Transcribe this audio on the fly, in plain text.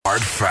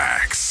Hard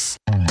Facts.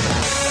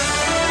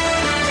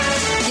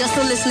 You're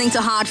still listening to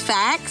Hard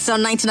Facts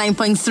on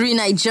 99.3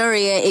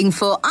 Nigeria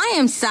Info. I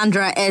am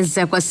Sandra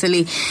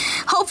Ezekwesili.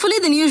 Hopefully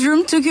the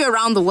newsroom took you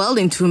around the world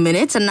in 2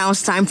 minutes, and now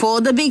it's time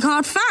for the big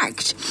hard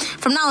fact.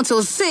 From now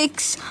until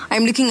 6,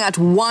 I'm looking at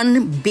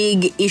one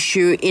big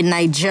issue in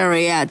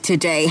Nigeria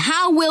today.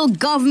 How will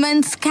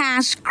government's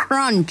cash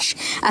crunch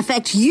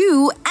affect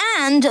you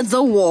and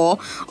the war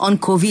on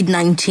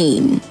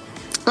COVID-19?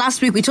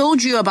 Last week we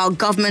told you about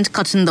government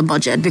cutting the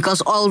budget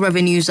because oil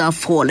revenues are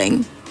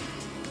falling.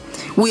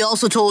 We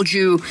also told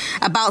you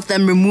about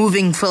them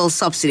removing petrol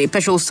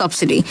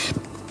subsidy,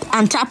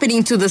 and tapping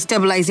into the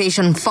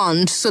stabilization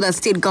fund so that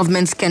state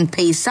governments can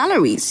pay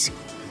salaries.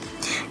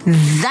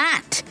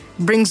 That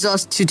brings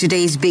us to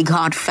today's big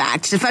hard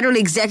fact. The federal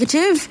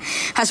executive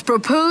has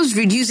proposed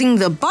reducing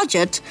the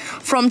budget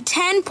from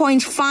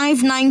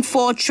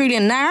 10.594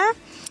 trillion naira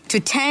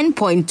to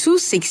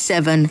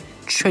 10.267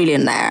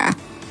 trillion naira.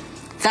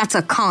 That's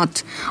a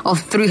cut of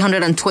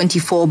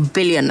 324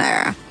 billion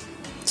naira.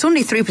 It's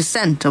only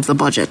 3% of the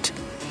budget.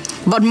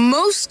 But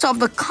most of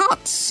the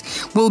cuts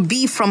will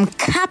be from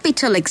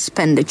capital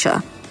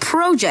expenditure,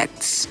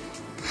 projects.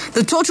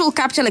 The total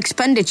capital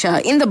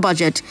expenditure in the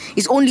budget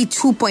is only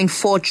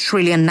 2.4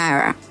 trillion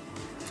naira.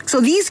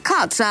 So these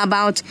cuts are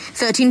about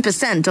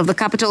 13% of the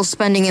capital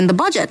spending in the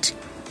budget.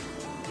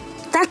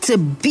 That's a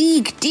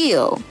big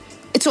deal.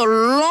 It's a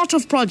lot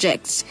of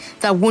projects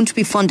that won't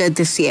be funded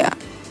this year.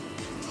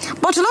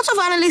 But a lot of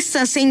analysts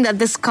are saying that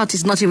this cut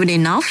is not even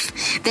enough.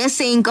 They're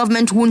saying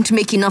government won't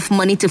make enough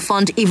money to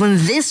fund even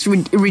this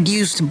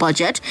reduced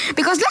budget.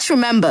 Because let's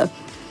remember,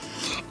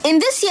 in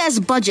this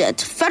year's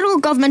budget, federal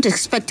government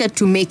expected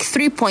to make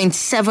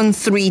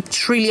 3.73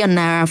 trillion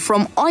naira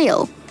from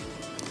oil.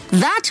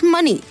 That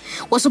money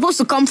was supposed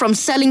to come from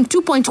selling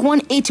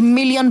 2.18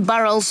 million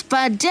barrels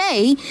per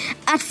day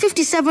at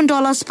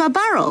 $57 per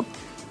barrel.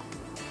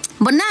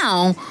 But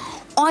now,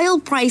 oil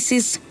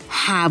prices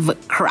have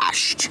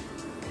crashed.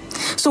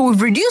 So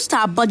we've reduced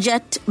our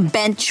budget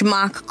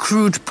benchmark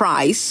crude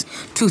price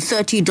to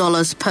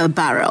 $30 per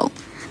barrel.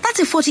 That's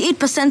a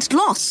 48%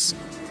 loss.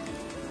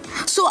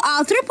 So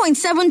our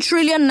 3.7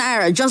 trillion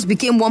naira just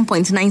became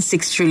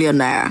 1.96 trillion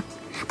naira.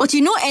 But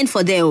end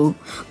for there.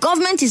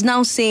 Government is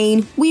now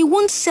saying we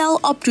won't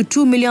sell up to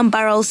 2 million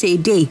barrels a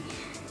day.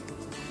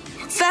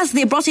 First,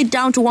 they brought it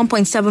down to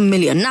 1.7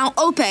 million. Now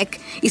OPEC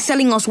is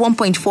selling us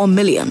 1.4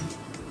 million.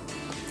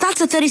 That's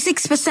a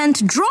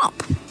 36%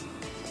 drop.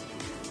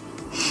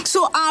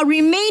 So our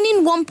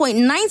remaining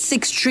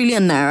 1.96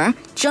 trillion naira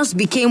just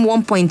became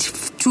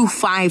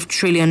 1.25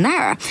 trillion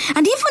naira.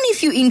 And even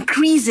if you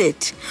increase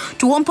it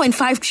to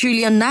 1.5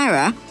 trillion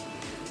naira,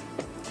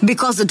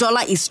 because the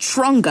dollar is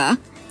stronger,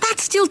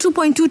 that's still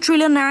 2.2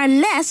 trillion naira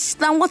less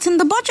than what's in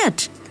the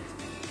budget.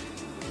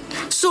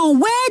 So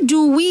where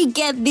do we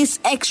get this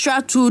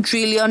extra 2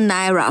 trillion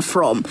naira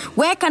from?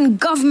 Where can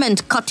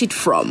government cut it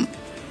from?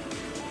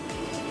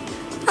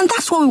 And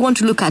that's what we want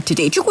to look at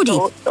today. Chukwudi.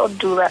 Don't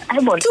do that.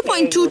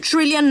 2.2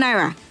 trillion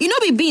naira.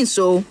 Be being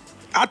so.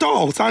 At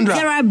all, Sandra.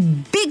 There are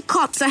big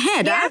cuts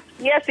ahead,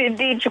 Yes,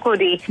 indeed,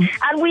 Chukwudi.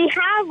 And we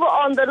have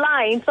on the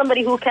line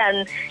somebody who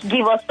can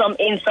give us some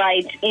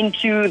insight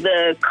into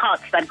the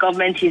cuts that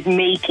government is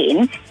making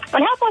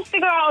and help us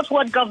figure out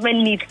what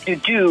government needs to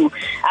do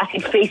as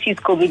it faces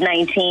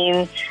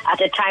COVID-19 at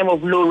a time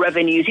of low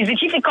revenues. He's the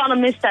chief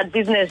economist at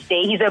Business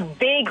Day. He's a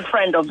big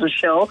friend of the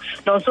show.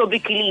 Nonso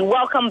Bikili,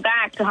 welcome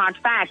back to Hard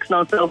Facts,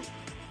 Nonso.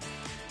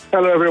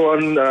 Hello,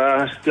 everyone.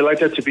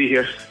 Delighted to be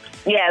here.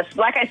 Yes,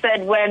 like I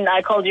said when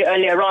I called you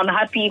earlier on,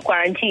 happy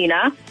quarantine,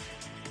 huh?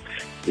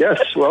 Yes,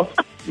 well,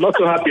 not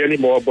so happy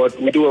anymore, but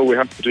we do what we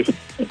have to do.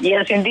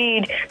 Yes,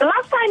 indeed. The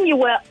last time you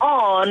were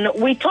on,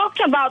 we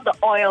talked about the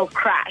oil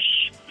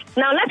crash.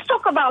 Now, let's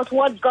talk about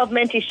what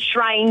government is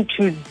trying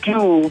to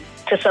do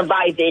to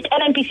survive it.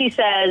 NNPC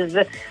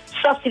says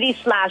subsidy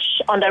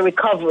 / under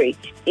recovery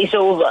is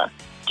over.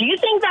 Do you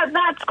think that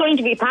that's going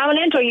to be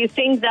permanent, or you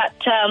think that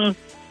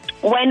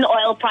when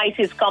oil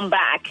prices come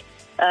back,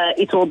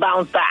 it will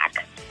bounce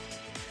back?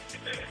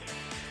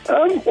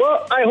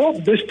 Well, I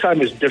hope this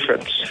time is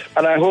different,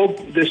 and I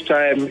hope this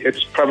time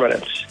it's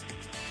permanent.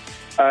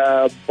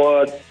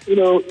 But,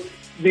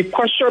 the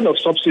question of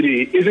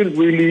subsidy isn't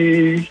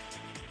really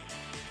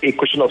a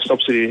question of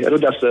subsidy. I know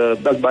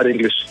that's bad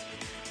English.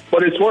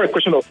 But it's more a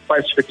question of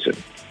price fixing.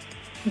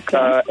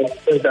 Okay.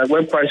 That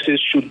when prices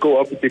should go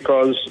up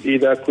because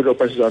either crude oil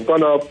prices have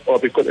gone up or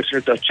because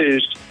exchange has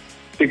changed,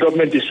 the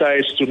government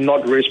decides to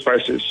not raise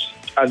prices.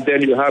 And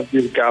then you have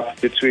this gap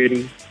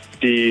between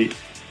the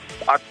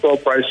actual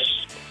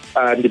price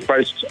and the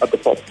price at the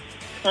pump.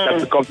 That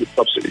becomes the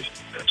subsidies.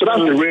 So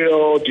that's the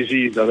real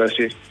disease, as I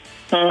say.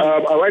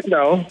 Right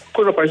now,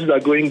 crude oil prices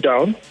are going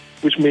down,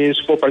 which means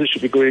fuel prices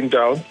should be going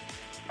down.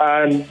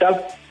 And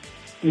that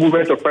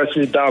movement of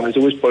prices down is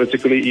always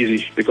politically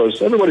easy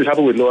because everybody's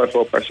happy with lower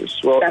fuel prices.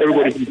 Well,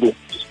 everybody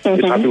is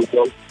happy with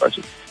lower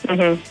prices.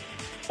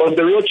 But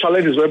the real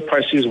challenge is when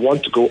prices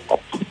want to go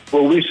up.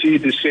 Will we see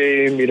the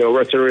same,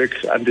 rhetoric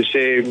and the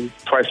same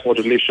price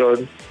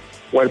modulation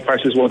when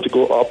prices want to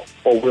go up,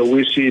 or will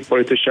we see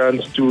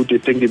politicians do the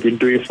thing they've been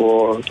doing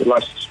for the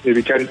last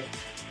maybe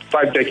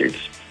 5 decades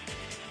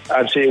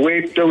and say,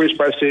 wait, don't raise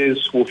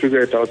prices, we'll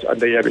figure it out, and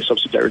then you have a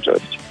subsidiary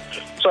judge.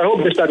 So I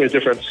hope this time is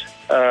different,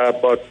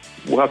 but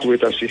we'll have to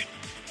wait and see.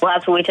 We'll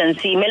have to wait and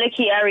see. Mele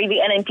Kyari, the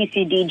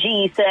NNPC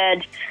DG,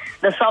 said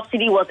the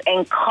subsidy was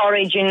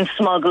encouraging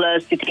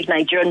smugglers to take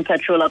Nigerian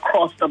petrol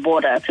across the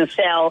border to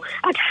sell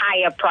at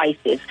higher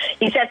prices.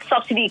 He said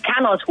subsidy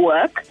cannot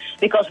work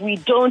because we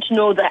don't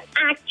know the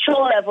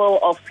actual level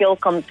of fuel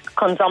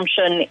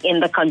consumption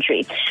in the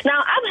country. Now,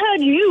 I've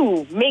heard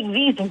you make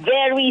these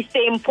very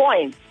same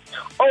points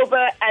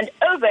over and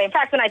over. In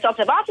fact, when I talked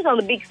about it on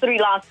the Big Three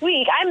last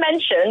week, I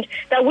mentioned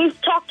that we've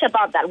talked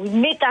about that. We've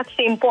made that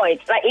same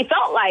point. Like, it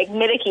felt like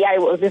Mele Kyari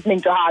was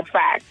listening to hard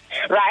facts,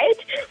 right?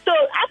 So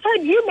I've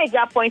heard you make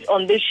that point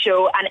on this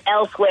show and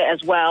elsewhere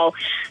as well.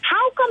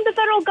 How come the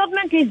federal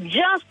government is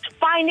just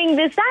finding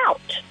this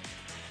out?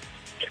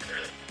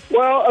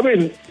 Well, I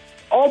mean,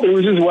 all the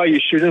reasons why you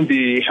shouldn't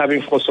be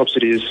having fuel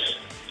subsidies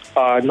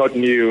are not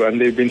new,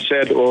 and they've been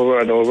said over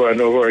and over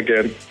and over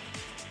again.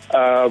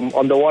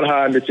 On the one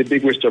hand, it's a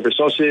big waste of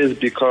resources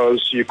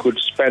because you could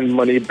spend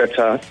money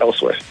better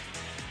elsewhere.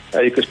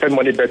 You could spend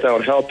money better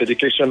on health,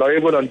 education, or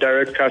even on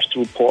direct cash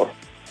to poor.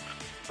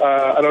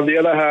 And on the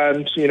other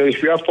hand,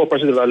 if you have fuel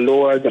prices that are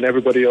lower than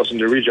everybody else in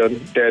the region,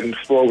 then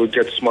fuel will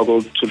get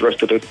smuggled to the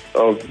rest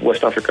of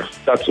West Africa.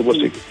 That's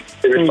supposed to be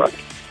very fact.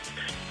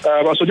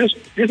 So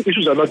these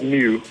issues are not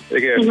new.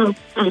 Again,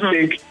 I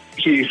think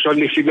he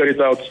suddenly figured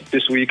it out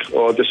this week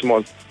or this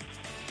month.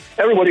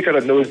 Everybody kind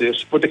of knows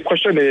this, but the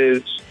question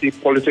is the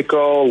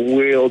political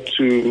will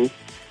to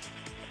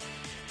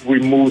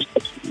remove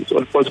subsidies,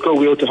 or the political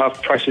will to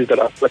have prices that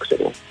are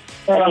flexible.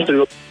 That's the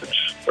real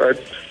challenge, right?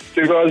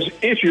 Because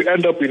if you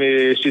end up in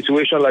a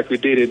situation like we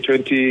did in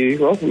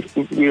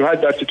we've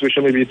had that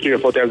situation maybe 3 or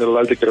 4 times in the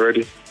last decade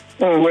already,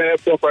 where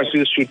fuel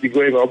prices should be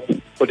going up,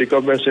 but the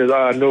government says,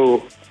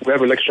 no, we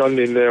have election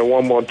in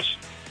 1 month,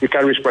 we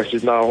can't reach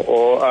prices now,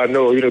 or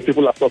no,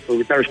 people are suffering,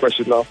 we can't reach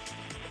prices now.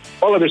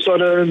 All of a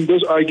sudden,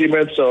 those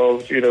arguments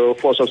of,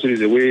 fuel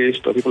subsidies are a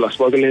waste, or people are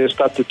smuggling,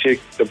 start to take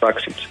the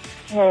backseat.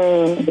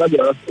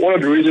 One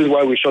of the reasons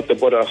why we shut the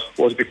border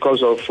was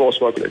because of fuel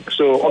smuggling.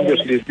 So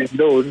obviously, it's been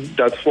known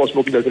that fuel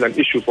smuggling has been an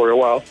issue for a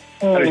while,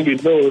 and it's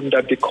been known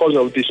that the cause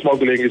of the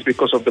smuggling is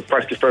because of the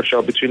price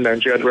differential between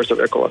Nigeria and the rest of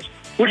ECOWAS,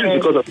 which is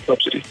because of the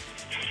subsidy.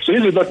 So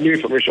this is not new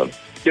information.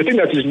 The thing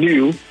that is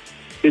new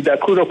is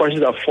that crude oil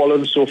prices have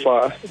fallen so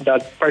far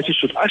that prices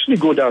should actually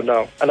go down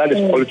now, and that is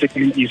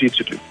politically easy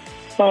to do.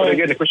 But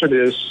again, the question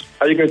is,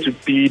 are you going to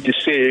be the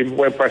same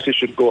when prices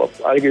should go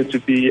up? Are you going to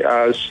be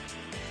as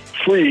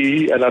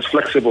free and as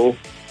flexible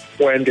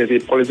when there's a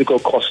political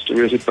cost to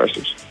raising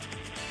prices?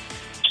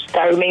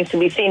 That remains to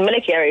be seen.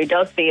 Mele Kyari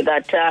does say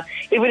that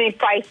even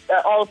if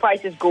oil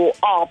prices go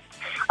up,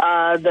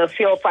 the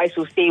fuel price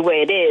will stay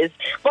where it is.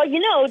 But,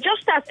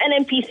 just as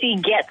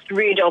NNPC gets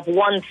rid of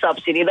one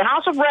subsidy, the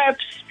House of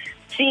Reps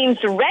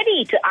seems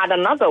ready to add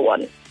another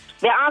one.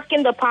 They're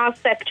asking the power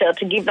sector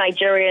to give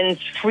Nigerians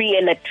free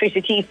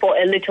electricity for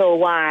a little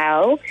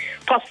while,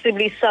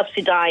 possibly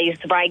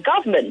subsidized by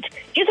government.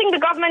 Do you think the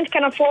government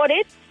can afford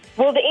it?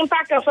 Will the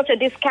impact of such a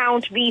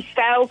discount be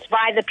felt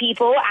by the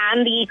people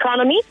and the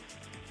economy?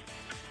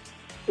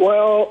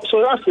 Well,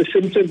 so that's the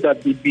symptom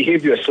that the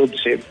behavior is still the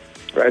same,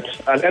 right?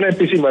 And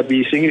NNPC might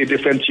be singing a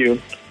different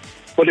tune,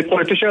 but the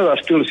politicians are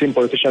still the same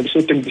politicians, they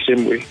still think the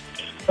same way.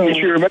 If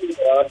you remember,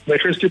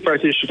 electricity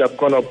prices should have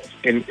gone up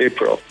in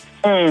April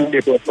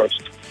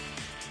 1st.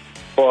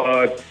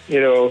 But,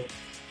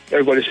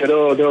 everybody said,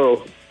 oh,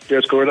 no,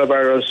 there's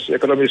coronavirus,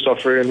 economy is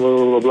suffering, blah,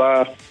 blah,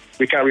 blah, blah.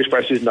 We can't reach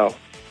prices now.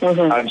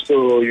 And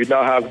so you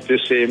now have the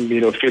same,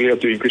 failure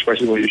to increase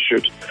prices when you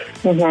should.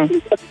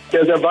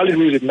 There's a valid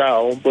reason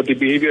now, but the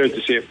behavior is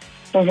the same.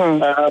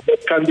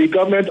 But can the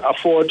government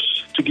afford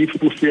to give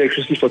people free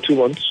electricity for 2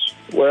 months?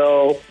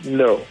 Well,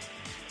 no,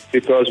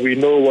 because we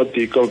know what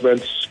the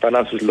government's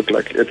finances look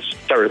like. It's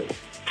terrible.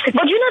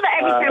 But you know that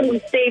every time we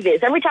say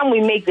this, every time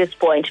we make this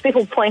point,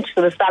 people point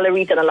to the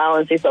salaries and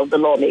allowances of the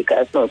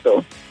lawmakers, not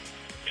so?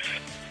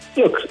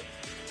 Look,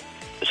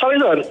 the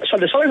salaries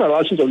and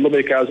allowances of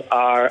lawmakers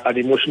are an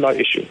emotional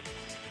issue.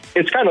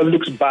 It kind of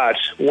looks bad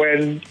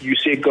when you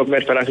say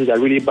government finances are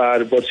really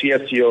bad, but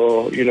yet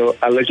you're,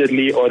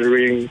 allegedly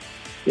ordering,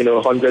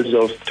 hundreds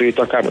of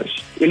Toyota cameras.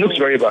 It looks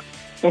very bad.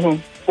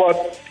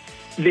 But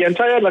the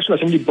entire National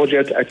Assembly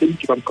budget, I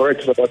think, if I'm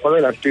correct, is about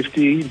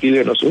 150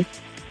 billion or so.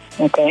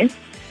 Okay.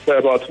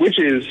 Which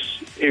is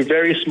a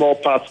very small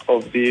part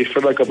of the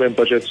federal government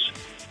budgets,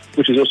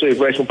 which is also a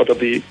very small part of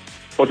the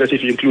budget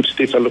if you include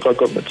states and local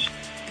governments.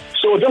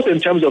 So just in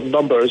terms of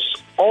numbers,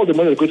 all the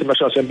money that goes to the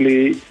National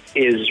Assembly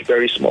is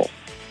very small.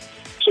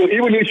 So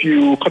even if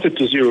you cut it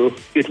to zero,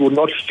 it will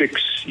not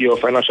fix your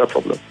financial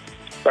problem.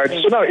 Right?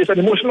 So now it's an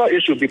emotional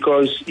issue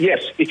because,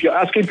 yes, if you're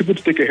asking people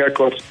to take a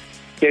haircut,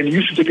 then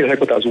you should take a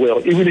haircut as well.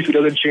 Even if it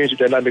doesn't change the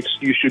dynamics,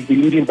 you should be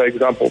leading by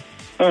example.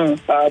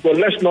 But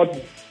let's not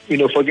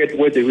forget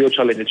where the real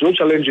challenge is. The real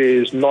challenge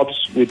is not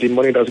with the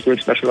money that's going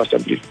to the National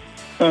Assembly.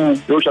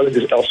 The real challenge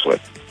is elsewhere.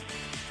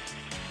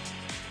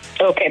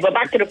 Okay, but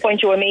back to the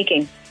point you were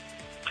making.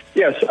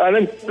 Yes, and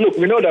then look,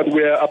 we know that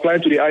we're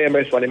applying to the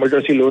IMF for an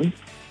emergency loan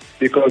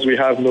because we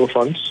have no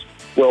funds.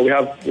 Well, we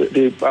have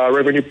the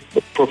revenue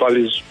profile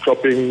is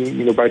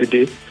dropping, by the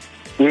day.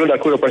 We know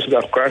that crude oil prices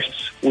have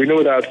crashed. We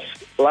know that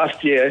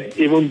last year,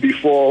 even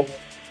before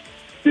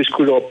this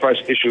crude oil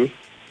price issue,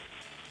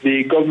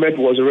 the government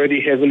was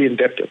already heavily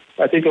indebted.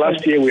 I think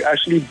last year we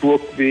actually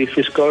broke the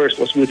fiscal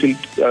responsibility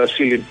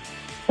ceiling,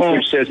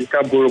 which says you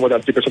can't borrow more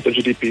than 3% of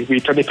GDP. We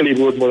technically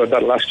borrowed more than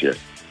that last year.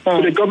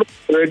 So the government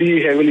is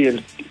already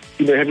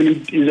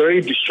is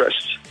already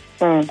distressed.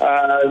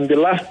 And the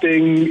last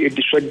thing a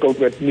distressed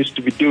government needs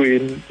to be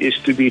doing is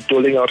to be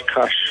doling out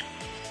cash.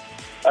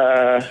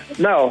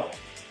 Now,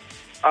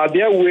 are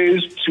there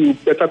ways to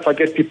better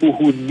target people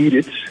who need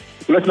it?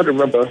 Let's not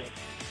remember,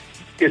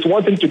 it's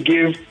one thing to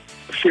give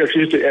free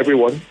electricity to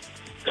everyone.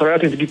 It's another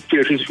thing to give free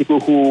electricity to people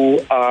who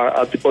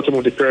are at the bottom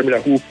of the pyramid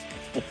and who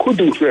could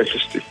do free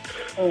electricity.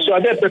 So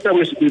are there better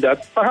ways to do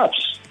that?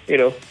 Perhaps,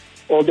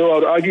 Although I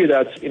would argue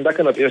that in that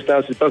kind of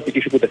instance, it's best to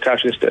give people the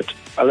cash instead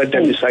and let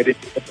them decide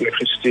if they want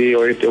electricity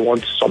or if they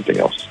want something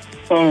else.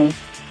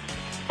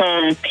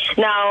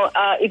 Now,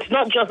 it's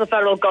not just the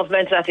federal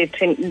government that is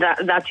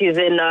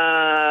in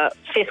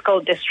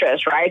fiscal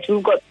distress, right?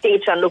 We've got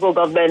states and local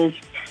governments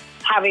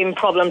having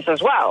problems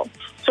as well.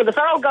 So the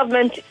federal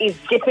government is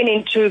dipping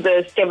into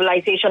the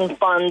stabilization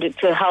fund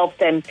to help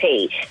them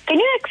pay. Can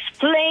you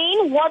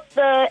explain what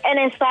the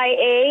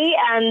NSIA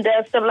and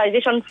the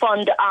stabilization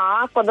fund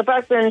are for the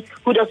person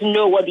who doesn't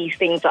know what these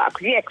things are?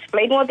 Could you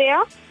explain what they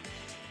are?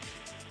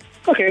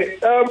 Okay.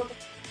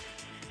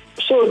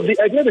 So the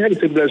idea behind the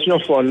stabilization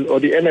fund or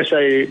the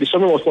NSIA, the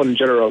sovereign wealth fund in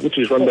general, which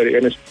is run by the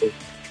NSIA,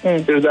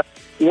 is that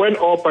when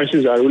oil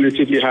prices are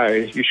relatively high,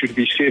 you should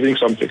be saving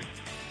something.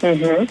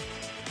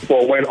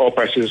 For when oil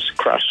prices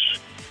crash.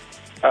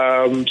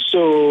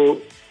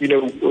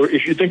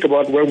 If you think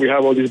about when we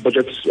have all these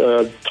budget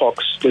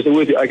talks, there's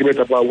always the argument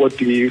about what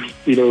the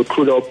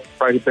crude oil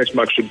price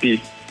benchmark should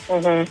be.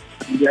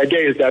 The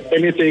idea is that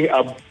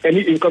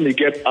any income you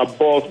get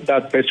above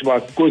that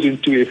benchmark goes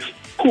into a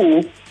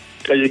pool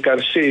that you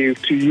can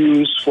save to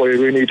use for a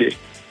rainy day.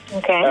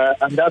 Okay.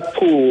 And that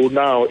pool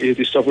now is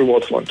the sovereign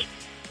wealth fund.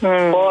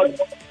 But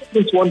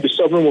you don't want the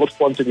sovereign wealth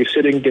fund to be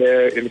sitting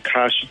there in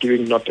cash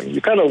doing nothing.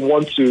 You kind of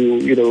want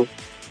to,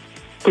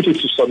 put it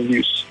to some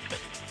use.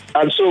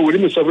 And so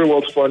within the sovereign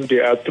wealth fund,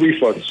 there are three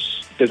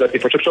funds. There's an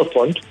infrastructure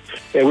fund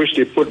in which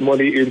they put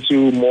money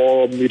into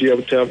more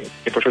medium-term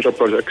infrastructure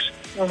projects.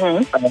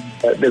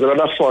 There's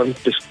another fund,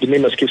 the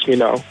name escapes me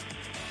now.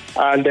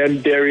 And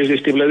then there is a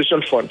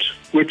stabilization fund,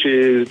 which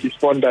is the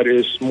fund that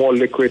is more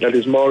liquid, that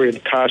is more in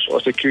cash or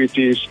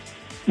securities,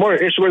 more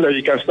in instruments that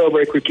you can sell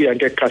very quickly and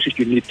get cash if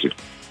you need to.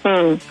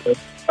 And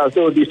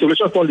so the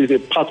stabilization fund is a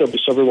part of the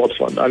sovereign wealth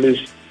fund and is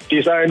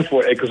designed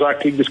for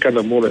exactly this kind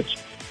of moments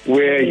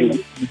where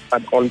you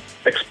an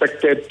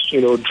unexpected,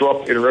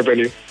 drop in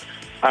revenue,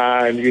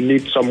 and you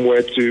need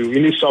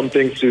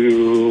something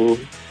to,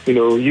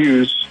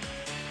 use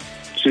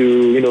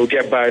to,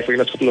 get by for the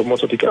next couple of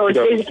months. So it's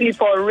basically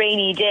for a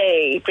rainy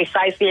day,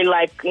 precisely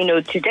like,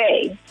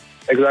 today.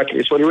 Exactly.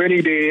 It's for the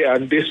rainy day,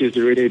 and this is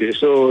the rainy day.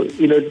 So,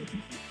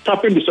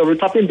 tapping the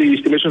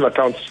stabilization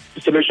accounts,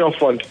 the stabilization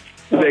fund,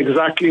 is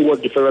exactly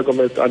what the federal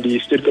government and the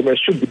state government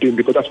should be doing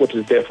because that's what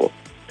it's there for.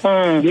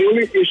 The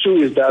only issue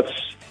is that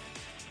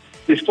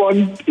this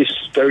fund is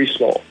very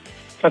small.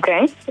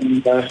 Okay.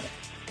 And,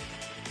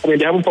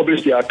 they haven't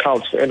published their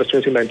accounts for end of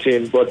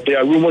 2019, but there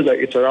are rumors that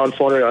it's around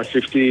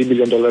 $450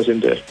 million in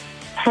there,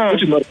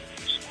 which is not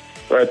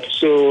right.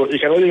 So it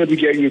can only maybe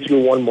get you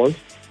through 1 month,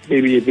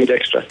 maybe a bit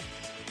extra.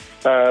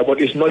 But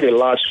it's not a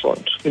large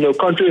fund.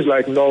 Countries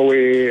like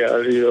Norway,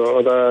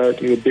 other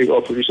big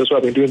oil producers who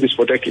have been doing this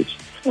for decades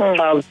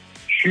have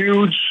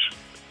huge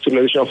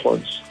stabilization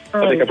funds.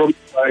 And they can probably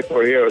buy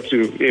for a year or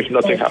two if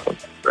nothing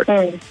happens.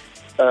 Right?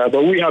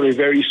 But we have a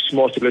very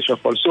small stabilization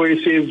fund. So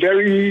it's a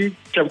very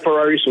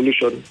temporary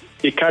solution.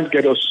 It can't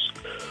get us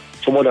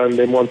for more than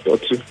a month or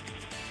two.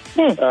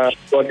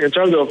 But in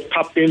terms of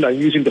tapping and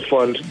using the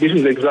fund, this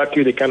is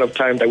exactly the kind of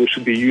time that we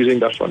should be using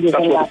that fund.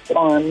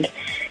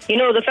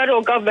 The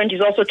federal government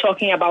is also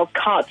talking about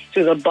cuts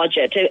to the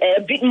budget,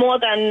 a bit more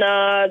than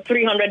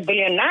 300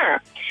 billion naira.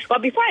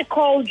 But before I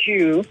called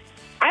you,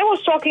 I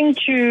was talking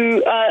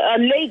to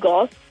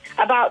Lagos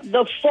about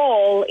the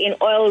fall in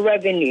oil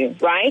revenue,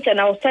 right? And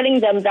I was telling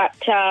them that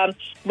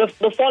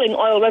the fall in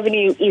oil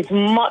revenue is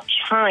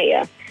much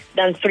higher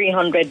than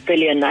 300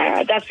 billion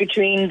naira. That's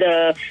between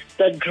the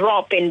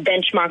drop in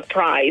benchmark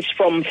price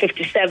from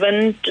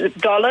 $57 to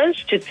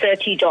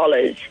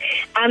 $30.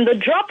 And the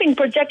drop in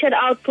projected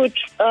output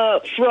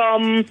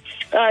from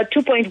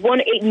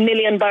 2.18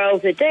 million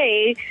barrels a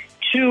day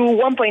to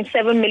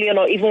 1.7 million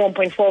or even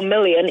 1.4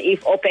 million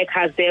if OPEC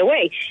has their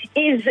way.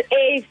 Is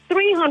a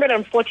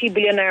 340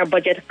 billion naira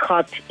budget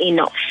cut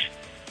enough?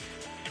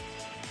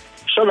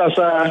 Short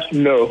answer,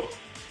 no.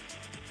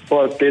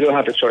 But they don't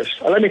have a choice.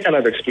 Let me kind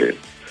of explain.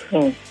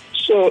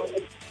 So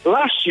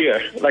last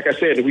year, like I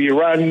said, we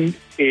ran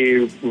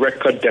a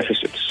record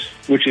deficit,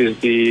 which is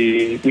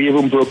we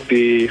even broke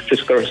the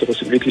fiscal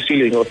responsibility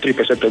ceiling of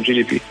 3% of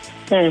GDP.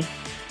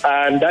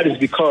 And that is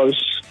because,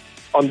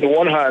 on the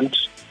one hand,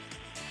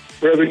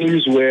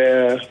 revenues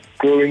were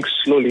growing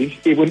slowly,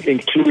 even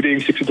including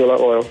 $60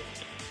 oil.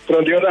 But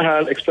on the other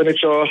hand,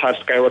 expenditure has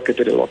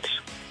skyrocketed a lot.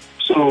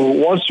 So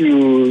once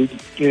you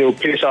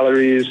pay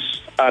salaries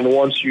and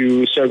once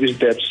you service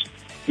debts,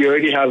 you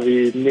already have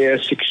a near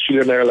 $6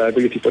 trillion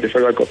liability for the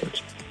federal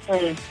government,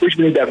 which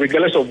means that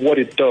regardless of what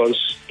it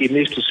does, it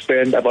needs to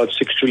spend about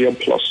 $6 trillion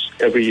plus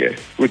every year,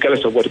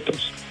 regardless of what it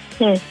does,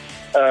 and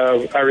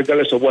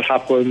regardless of what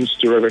happens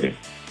to revenue.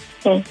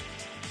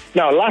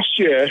 Now, last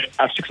year,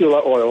 at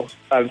 $60 oil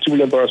and 2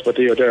 million barrels per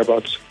day or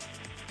thereabouts,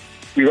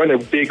 we ran a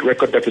big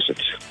record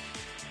deficit.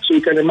 So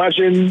you can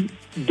imagine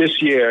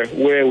this year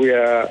where we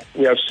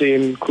have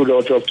seen crude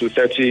oil drop to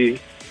 30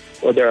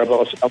 or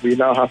thereabouts, and we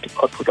now have to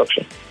cut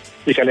production.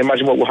 You can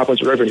imagine what will happen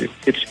to revenue.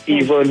 It's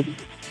even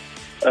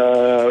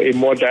a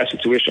more dire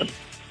situation.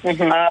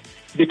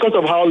 Because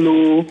of how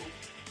low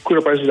crude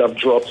oil prices have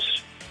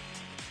dropped,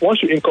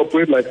 once you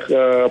incorporate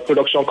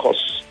production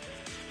costs,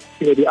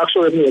 the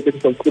actual revenue you're getting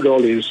from crude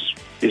oil is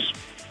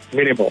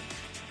minimal,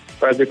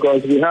 right?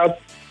 Because we have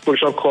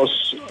production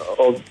costs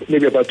of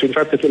maybe about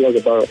 $25-30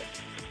 a barrel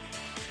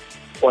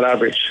on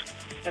average.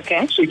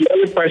 Okay. So if you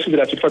average prices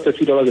at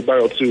 $25-30 a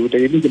barrel too,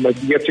 then you need to be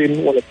getting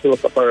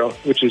 $1 per barrel,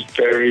 which is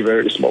very,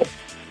 very small,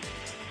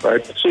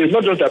 right? So it's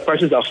not just that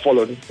prices have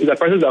fallen; it's that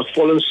prices have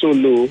fallen so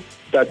low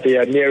that they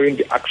are nearing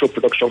the actual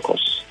production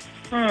costs.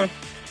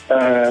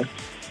 But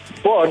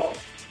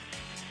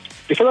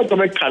the federal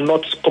government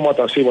cannot come out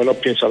and say we're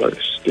not paying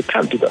salaries. They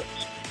can't do that,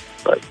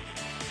 right?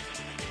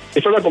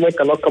 The federal government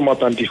cannot come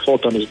out and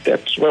default on its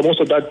debt. Well, a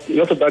lot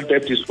of that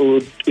debt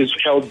is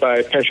held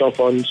by pension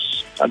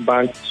funds and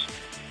banks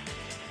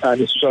and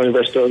institutional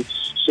investors.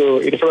 So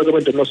if the federal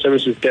government does not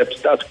service its debt,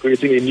 that's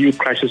creating a new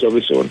crisis of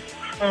its own.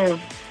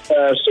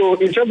 So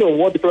in terms of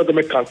what the federal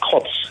government can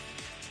cut,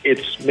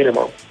 it's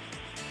minimal,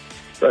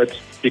 right?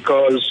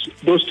 Because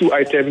those two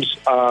items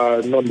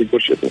are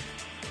non-negotiable.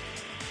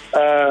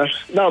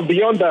 Now,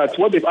 beyond that,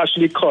 what they've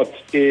actually cut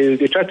is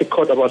they tried to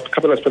cut about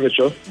capital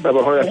expenditure by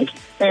about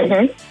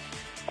 150%.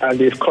 And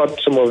they've cut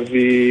some of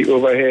the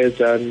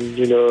overheads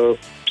and,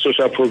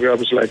 social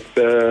programs like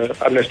the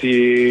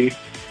Amnesty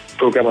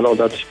program and all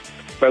that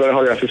by about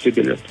 150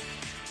 billion.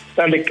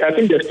 And I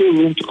think there's still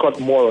room to cut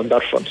more on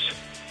that front.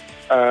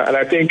 And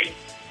I think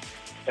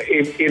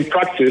in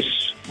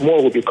practice,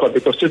 more will be cut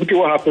because typically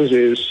what happens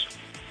is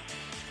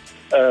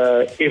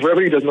if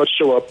revenue does not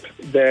show up,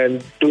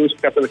 then those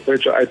capital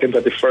expenditure items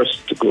are the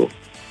first to go.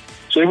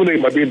 So even though it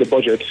might be in the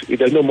budget, if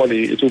there's no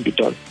money, it will be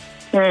done.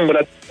 But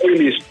at the very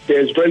least,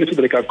 there's very little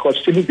that they can cut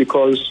simply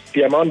because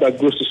the amount that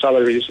goes to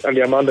salaries and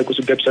the amount that goes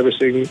to debt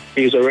servicing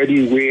is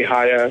already way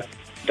higher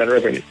than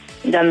revenue.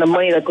 Than the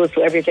money that goes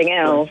to everything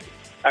else.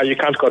 And you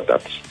can't cut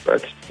that,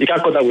 right? You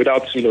can't cut that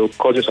without,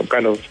 causing some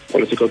kind of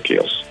political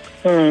chaos.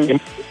 The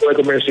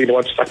government saying they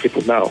want to sack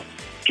people now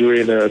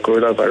during the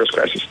coronavirus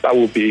crisis. That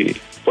will be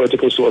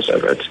political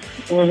suicide, right?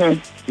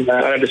 And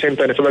at the same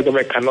time, the federal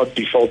government cannot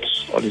default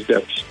on its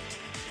debt.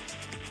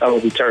 That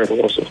would be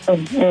terrible also.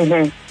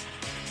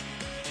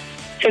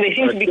 So they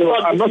seem to be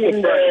I'm not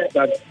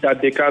surprised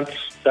that they can't,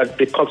 that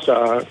the cuts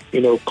are,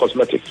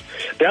 cosmetic.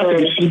 They have to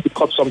be seen to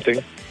cut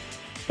something,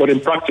 but in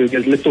practice,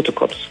 there's little to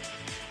cut.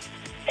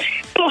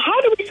 So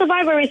how do we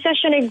survive a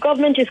recession if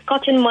government is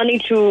cutting money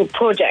to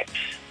projects?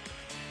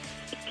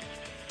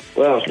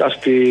 Well, that's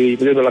the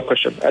million-dollar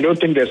question. I don't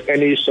think there's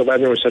any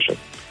surviving recession.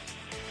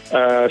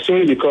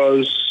 Simply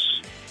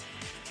because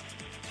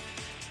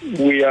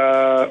we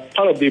are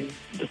part of the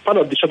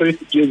strategy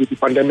to deal with the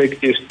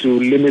pandemic is to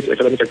limit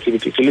economic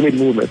activity, to limit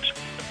movement,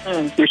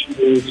 which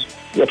means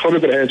we're probably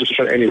going to head into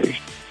recession anyway.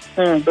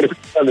 But the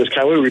question is,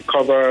 can we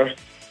recover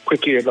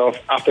quickly enough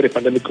after the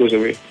pandemic goes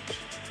away?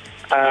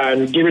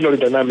 And given all the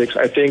dynamics,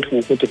 I think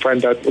we're going to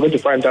find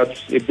that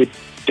a bit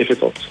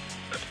difficult.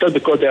 Just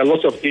because there are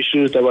lots of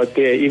issues that were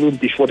there even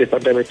before the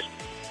pandemic.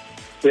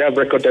 We have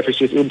record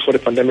deficits even before the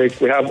pandemic.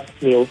 We have,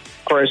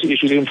 currency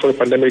issues even before the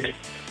pandemic.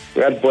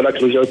 We had border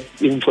closures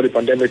even before the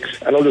pandemic,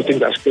 and all those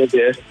things are still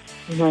there.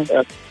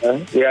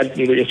 We had,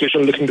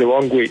 inflation looking the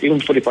wrong way even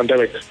before the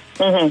pandemic.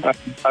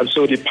 And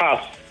so the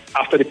path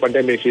after the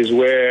pandemic is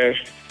where,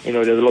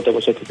 there's a lot of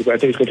uncertainty, but I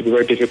think it's going to be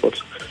very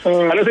difficult. I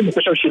don't think the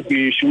question should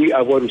be, should we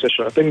avoid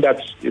recession? I think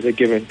that is a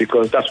given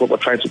because that's what we're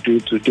trying to do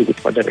with the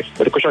pandemic.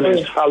 But the question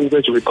is, how are we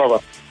going to recover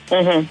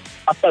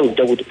after we've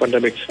dealt with the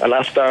pandemic and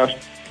after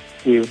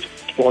we've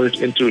fallen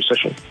into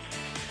recession?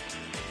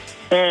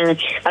 And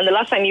the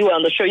last time you were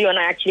on the show, you and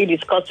I actually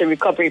discussed the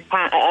recovery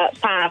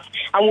path,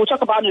 and we'll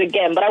talk about it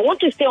again. But I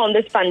want to stay on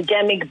this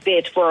pandemic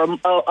bit for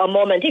a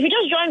moment. If you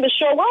just joined the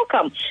show,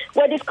 welcome.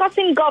 We're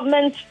discussing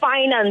government's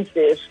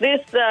finances.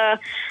 This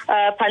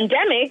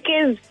pandemic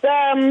is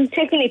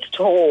taking its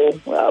toll,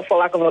 for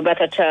lack of a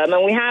better term.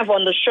 And we have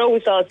on the show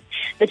with us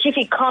the chief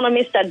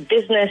economist at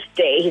Business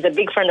Day. He's a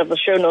big friend of the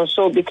show,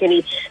 Nonso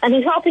Bikili, and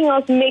he's helping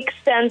us make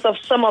sense of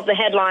some of the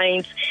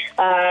headlines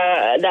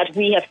that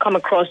we have come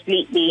across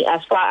lately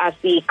as far as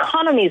the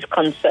economy is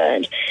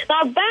concerned.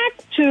 Now, back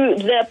to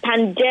the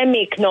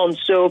pandemic,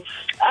 Nonso.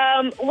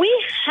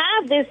 We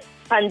have this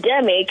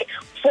pandemic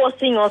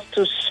forcing us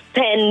to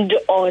spend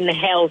on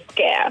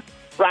healthcare,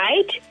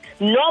 right?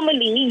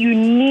 Normally, you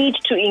need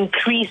to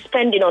increase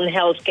spending on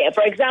healthcare.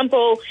 For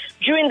example,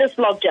 during this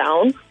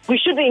lockdown, we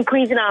should be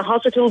increasing our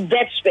hospital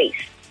bed space,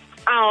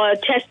 our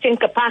testing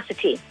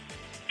capacity,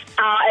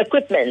 our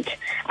equipment,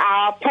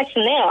 our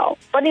personnel.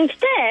 But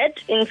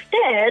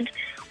instead,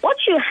 what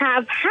you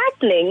have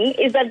happening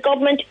is that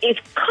government is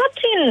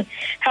cutting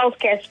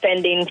healthcare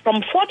spending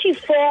from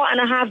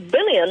 44.5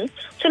 billion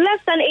to less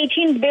than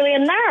 18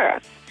 billion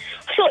naira.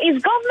 So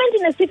is government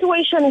in a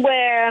situation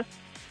where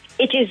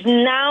it is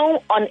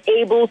now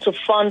unable to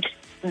fund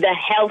the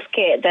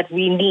healthcare that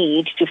we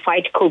need to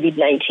fight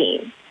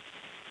COVID-19?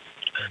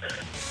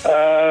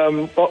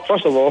 Well,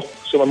 first of all,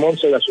 so my mom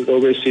said I should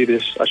always say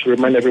this. I should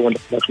remind everyone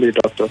that I'm actually a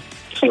doctor.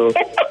 So,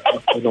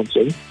 I don't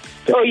say.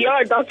 Oh,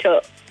 you're a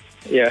doctor?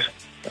 Yeah.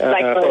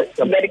 Like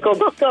a medical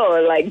doctor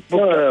or like...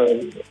 No,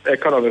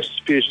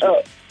 economist,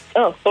 PhD.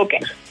 Oh, okay.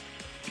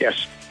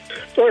 Yes.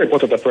 Very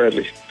important,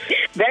 apparently.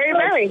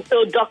 Very.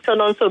 So, Dr.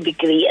 Nonso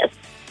Bikili, yes.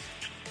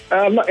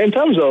 In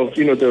terms of,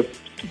 the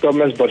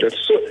government's budget,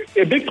 so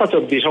a big part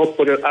of the health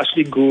budget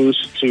actually goes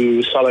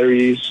to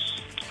salaries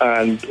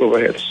and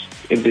overheads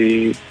in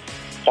the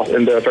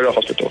federal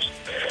hospitals.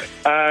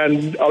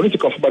 And I'll need to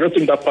confirm, but I don't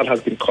think that part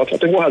has been cut. I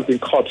think what has been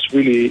cut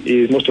really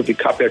is most of the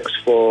capex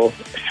for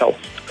health.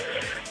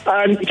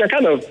 And you can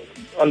kind of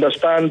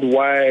understand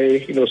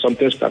why, some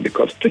things can be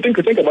cut. Think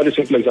about a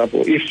simple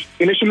example. If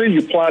initially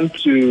you plan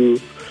to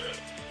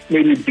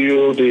maybe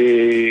build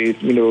a,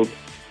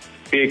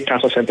 big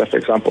cancer center, for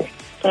example,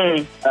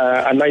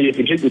 and now you've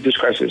been hit with this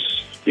crisis,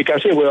 you can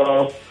say,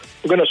 well,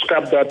 we're going to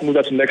scrap that, move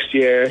that to next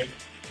year,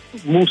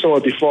 move some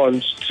of the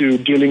funds to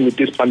dealing with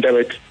this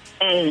pandemic,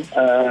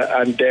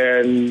 and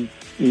then,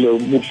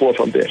 move forward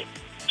from there.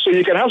 So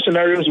you can have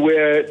scenarios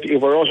where the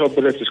overall health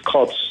budget is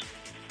cut,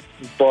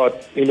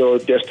 but,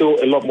 there's still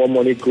a lot more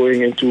money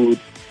going into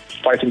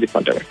fighting the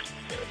pandemic.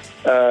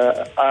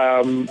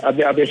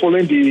 I've been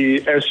following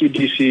the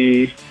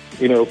NCDC,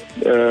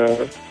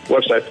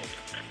 website.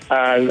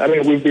 And,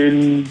 we've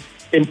been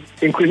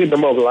increasing the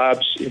number of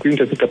labs, increasing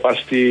testing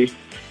capacity.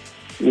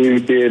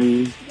 We've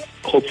been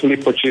hopefully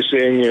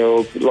purchasing,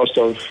 lots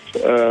of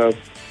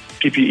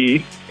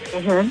PPE.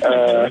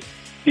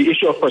 The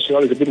issue of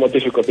personnel is a bit more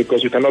difficult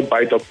because you cannot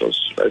buy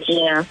doctors, right?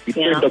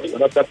 Doctors,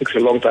 that takes a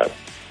long time.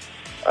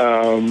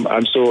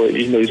 And so,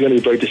 it's going to be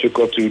very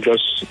difficult to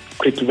just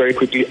very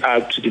quickly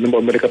add to the number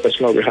of medical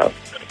personnel we have.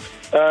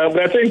 But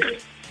I think,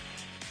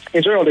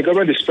 in general, the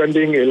government is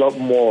spending a lot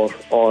more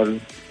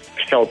on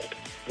health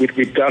with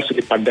regards to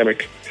the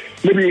pandemic.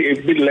 Maybe a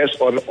bit less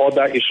on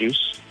other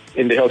issues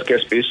in the healthcare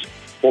space.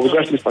 But with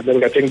regards to this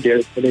pandemic, I think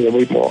they're spending a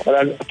bit more.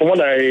 And from what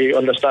I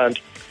understand,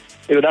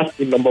 that's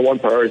the number one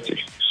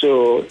priority.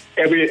 So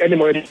any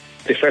morning,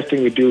 the first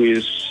thing we do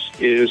is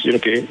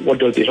okay, what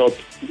do the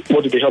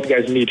health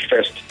guys need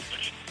first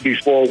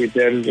before we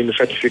then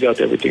try to figure out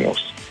everything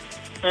else.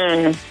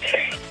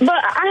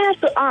 But I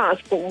have to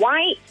ask,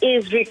 why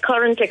is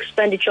recurrent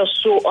expenditure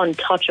so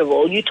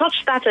untouchable? You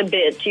touched that a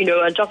bit,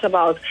 and talked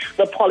about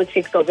the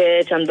politics of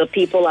it and the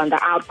people and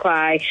the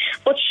outcry.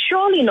 But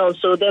surely,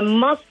 also, there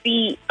must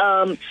be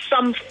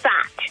some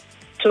fat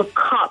to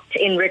cut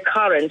in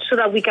recurrent so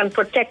that we can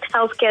protect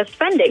healthcare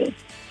spending.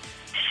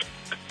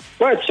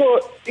 Right. So,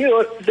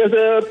 there's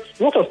a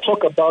lot of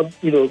talk about,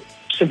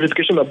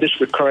 simplification of this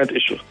recurrent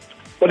issue.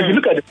 But if you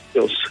look at the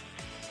details,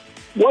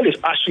 what is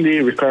actually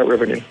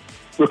recurrent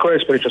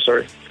expenditure,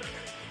 sorry.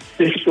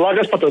 The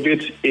largest part of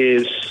it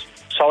is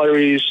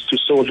salaries to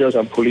soldiers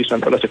and police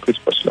and other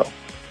security personnel.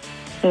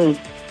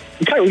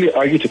 You can't really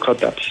argue to cut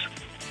that,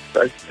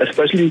 right?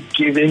 Especially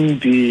given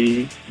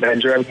the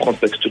Nigerian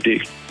context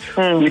today.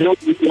 We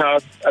don't really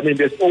have,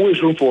 there's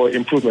always room for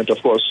improvement, of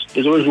course.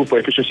 There's always room for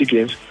efficiency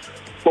gains.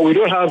 But we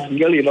don't have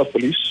nearly enough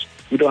police.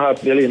 We don't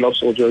have nearly enough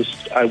soldiers.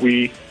 And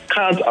we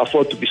can't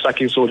afford to be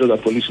sacking soldiers and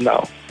police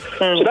now.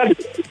 So that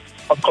is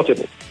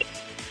uncuttable.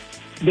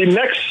 The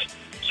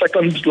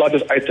second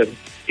largest item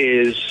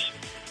is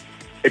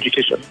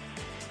education.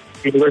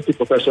 University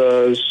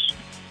professors,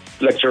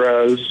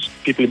 lecturers,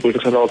 people in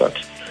politics and all that.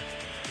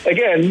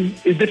 Again,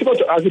 it's difficult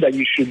to argue that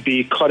you should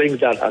be cutting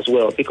that as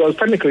well, because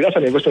technically that's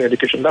an investment in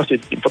education. That's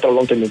an important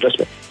long-term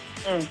investment.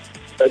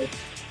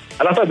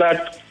 And after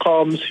that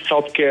comes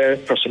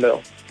healthcare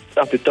personnel.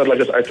 That's the third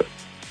largest item.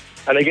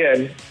 And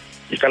again,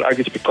 You can't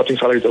argue to be cutting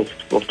salaries of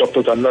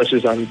doctors and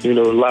nurses and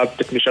lab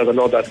technicians and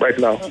all that right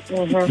now.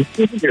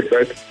 Mm-hmm.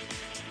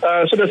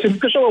 Right. So there's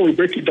implication when we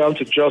break it down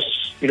to just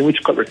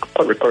which cut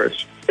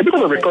recurrence. If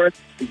because of recurrence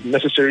is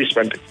necessary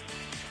spending,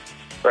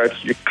 right?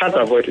 You can't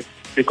avoid it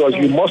because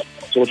you must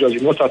have soldiers,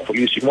 you must have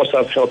police, you must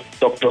have health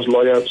doctors,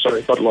 lawyers.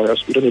 Sorry, not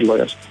lawyers. We don't need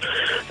lawyers.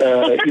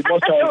 You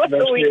must have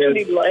nurses. We don't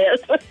need lawyers.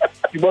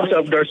 You must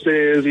have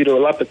nurses.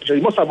 Lab technicians.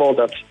 You must have all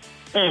that.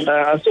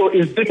 So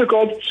it's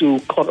difficult to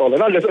cut all.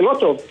 And there's a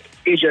lot of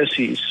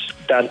agencies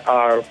that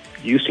are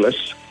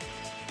useless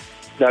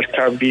that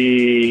can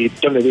be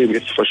done away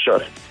with for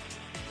sure.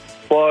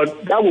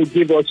 But that will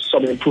give us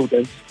some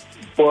improvements.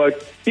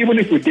 But even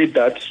if we did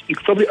that, you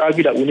could probably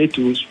argue that we need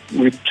to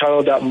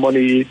channel that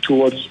money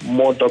towards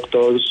more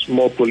doctors,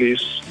 more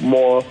police,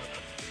 more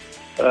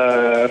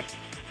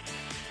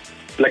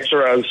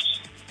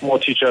lecturers, more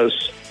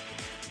teachers.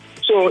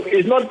 So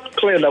it's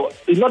not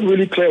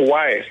really clear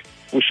why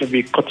we should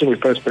be cutting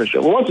recurrent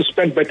expenditure. We want to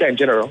spend better in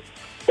general,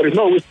 but it's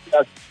not always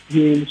that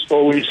means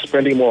always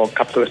spending more on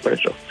capital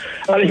expenditure.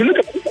 And if you look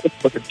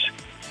at it,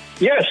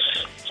 yes,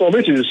 some of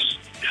it is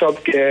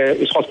healthcare,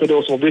 it's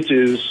hospitals, some of it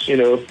is,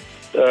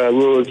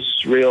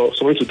 roads, rail,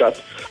 some of it is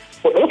that.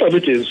 But a lot of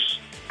it is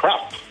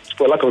crap,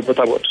 for lack of a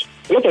better word.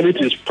 A lot of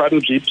it is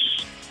private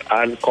jeeps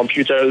and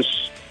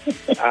computers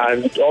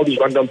and all these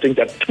random things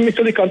that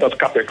technically count as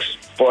capex,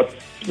 but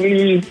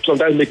really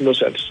sometimes make no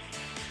sense,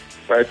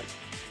 right?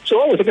 So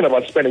when we're talking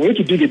about spending, we need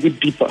to dig a bit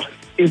deeper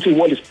into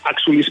what is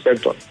actually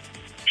spent on.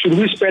 Should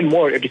we spend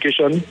more on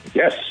education?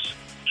 Yes.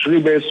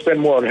 Should we spend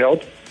more on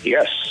health?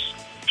 Yes.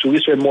 Should we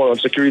spend more on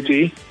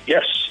security?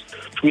 Yes.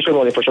 Should we spend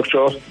more on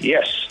infrastructure?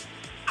 Yes.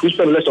 Should we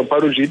spend less on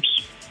private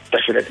jeeps?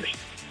 Definitely.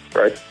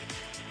 Right?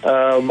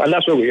 And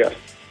that's where we are.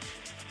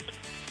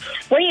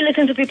 When you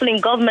listen to people in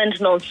government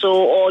not so,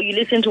 or you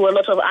listen to a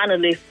lot of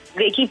analysts,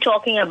 they keep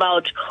talking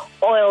about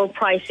oil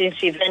prices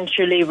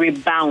eventually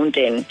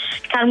rebounding.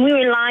 Can we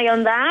rely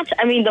on that?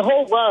 I mean, the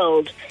whole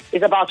world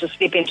is about to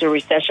slip into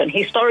recession.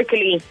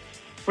 Historically,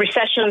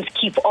 recessions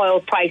keep oil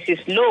prices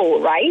low,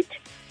 right?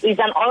 Is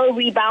an oil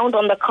rebound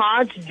on the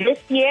cards this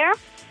year?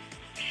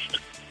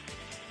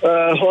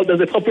 Well,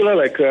 there's a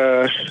popular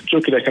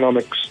joke in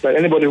economics that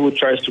anybody who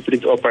tries to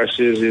predict oil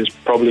prices is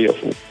probably a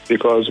fool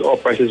because oil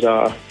prices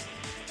are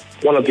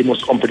one of the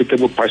most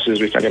unpredictable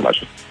prices we can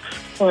imagine.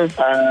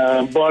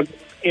 But,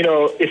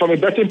 if I'm a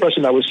betting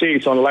person, I would say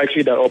it's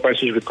unlikely that oil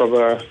prices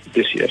recover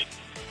this year.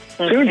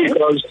 Simply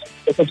because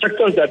there are some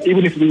sectors that,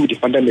 even if we with the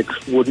pandemic,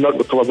 would not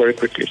recover very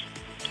quickly.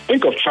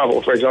 Think of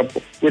travel, for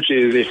example, which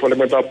is a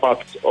fundamental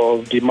part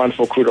of demand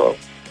for crude oil.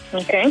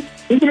 Okay.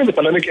 Even if the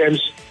pandemic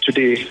ends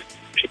today,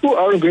 people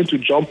aren't going to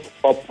jump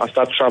up and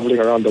start traveling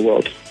around the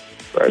world,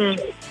 right?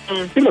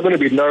 People are going to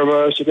be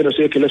nervous. You're going to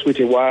say, okay, let's wait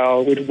a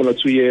while, wait 1 or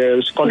 2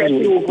 years.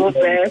 Countries will go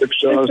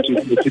restrictions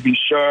to be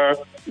sure.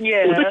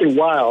 Yeah. It will take a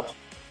while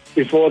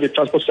before the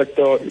transport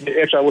sector, the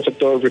air travel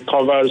sector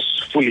recovers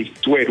fully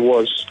to where it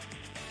was,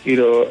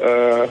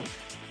 where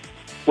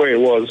it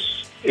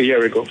was a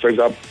year ago, for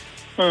example,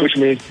 which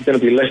means there's going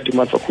to be less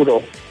demand for crude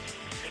oil.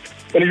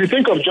 And if you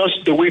think of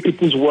just the way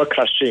people's work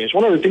has changed,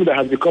 one of the things that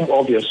has become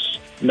obvious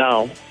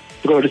now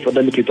because of this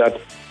pandemic is that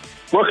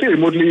working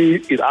remotely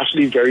is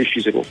actually very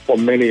feasible for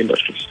many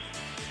industries,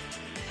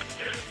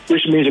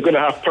 which means you're going to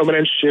have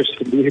permanent shifts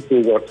in the way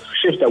people work,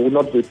 shifts that will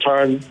not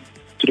return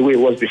to the way it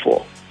was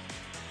before,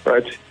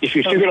 right? If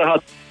you figure out how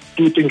to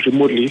do things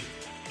remotely,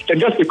 then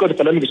just because the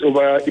pandemic is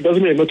over, it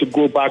doesn't mean you're going to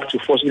go back to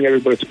forcing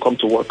everybody to come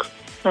to work.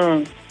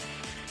 Again,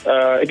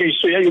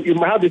 so you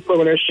might have these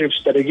permanent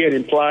shifts that again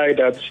imply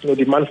that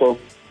demand for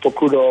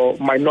crude oil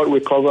might not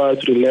recover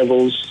to the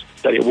levels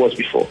that it was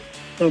before.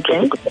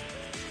 Okay.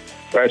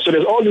 Right. So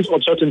there's all this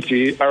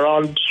uncertainty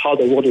around how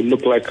the world will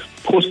look like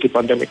post the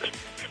pandemic,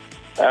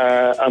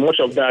 and much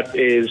of that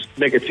is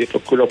negative for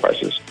crude oil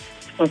prices.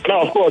 Okay.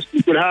 Now, of course,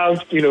 you could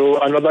have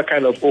another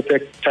kind of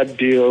OPEC type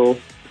deal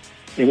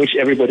in which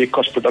everybody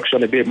cuts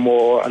production a bit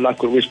more, and that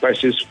could raise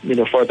prices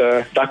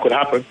further. That could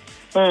happen,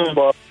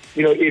 but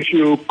if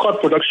you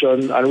cut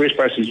production and raise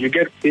prices, you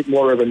get a bit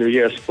more revenue,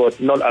 yes, but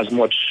not as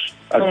much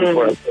as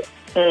before.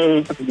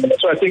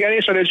 So I think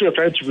any strategy of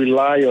trying to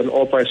rely on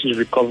oil prices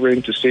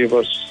recovering to save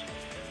us,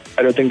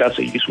 I don't think that's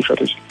a useful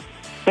strategy.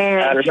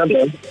 And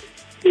remember,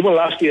 even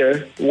last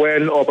year,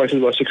 when oil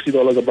prices were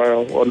 $60 a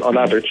barrel on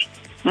average,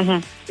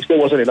 it still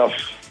wasn't enough,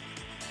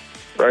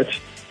 right?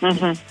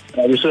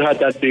 We still had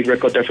that big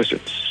record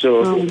deficit.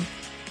 So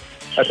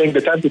I think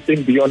the time to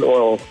think beyond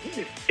oil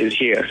is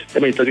here. I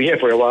mean, it's been here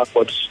for a while,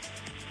 but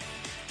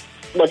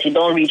you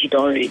don't reach.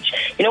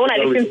 When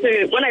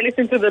I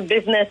listen to the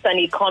business and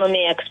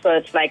economy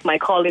experts like my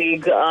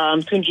colleague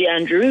Tunji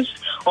Andrews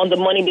on the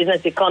Money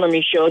Business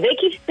Economy show, they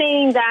keep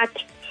saying that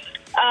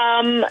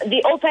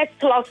the OPEC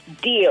Plus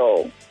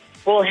deal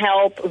will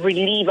help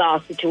relieve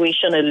our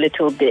situation a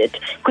little bit.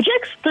 Could you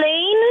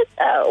explain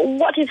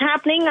what is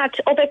happening at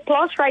OPEC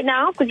Plus right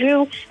now? Could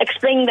you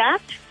explain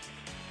that?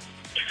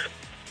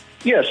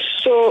 Yes.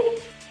 So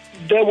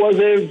there was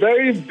a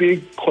very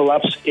big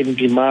collapse in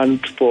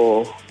demand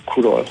for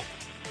crude oil.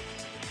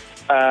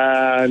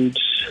 And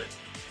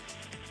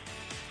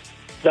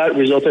that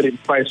resulted in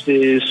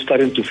prices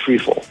starting to free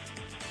fall.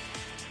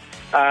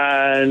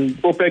 And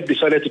OPEC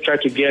decided to try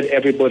to get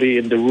everybody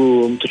in the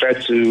room to try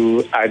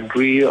to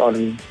agree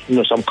on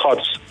some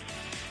cuts.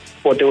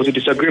 But there was a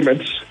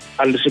disagreement,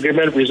 and the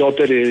disagreement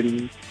resulted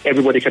in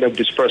everybody kind of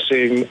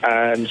dispersing,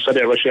 and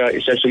Saudi Arabia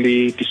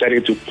essentially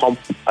decided to pump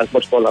as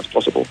much oil as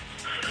possible,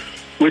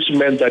 which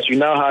meant that you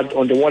now had,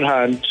 on the one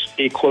hand,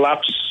 a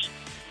collapse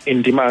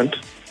in demand,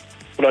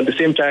 but at the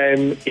same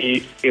time,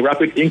 a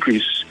rapid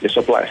increase in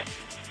supply,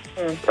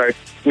 right?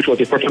 Which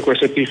was a perfect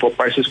recipe for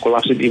prices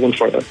collapsing even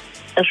further.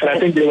 And I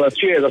think there were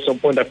fears at some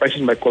point that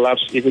prices might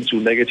collapse even to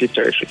negative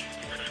territory,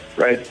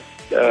 right?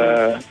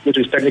 Which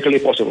is technically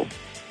possible.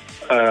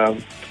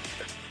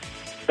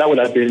 That would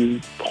have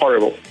been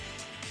horrible.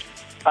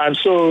 And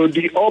so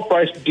the oil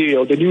price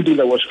deal, the new deal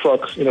that was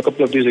struck a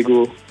couple of days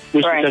ago,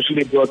 which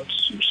essentially brought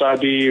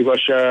Saudi,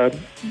 Russia,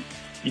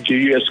 the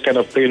US kind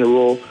of playing a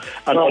role,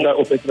 and other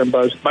OPEC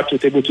members back to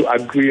the table to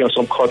agree on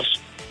some cuts,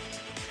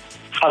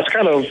 has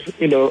kind of,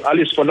 at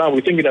least for now, we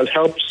think it has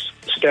helped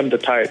stem the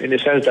tide in the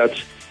sense that,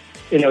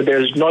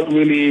 there's not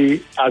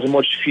really as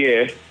much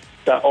fear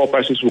that oil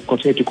prices will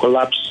continue to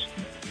collapse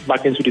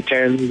back into the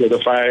 10s or the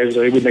 5s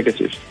or even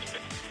negative.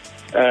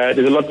 There's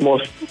a lot more,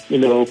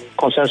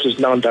 consensus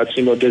now that,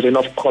 there's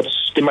enough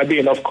cuts. There might be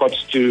enough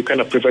cuts to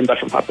kind of prevent that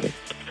from happening.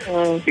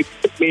 It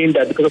could mean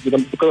that because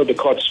of the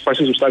cuts,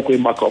 prices will start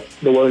going back up.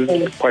 They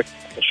weren't quite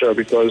sure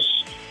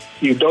because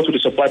you've dealt with the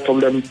supply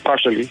problem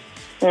partially,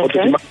 but the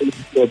demand is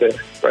still there,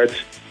 right?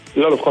 A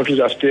lot of countries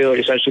are still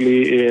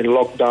essentially in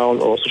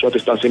lockdown or social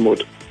distancing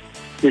mode,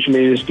 which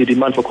means the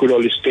demand for crude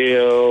oil is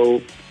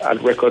still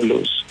at record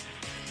lows.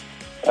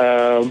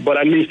 But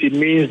at least it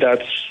means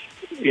that,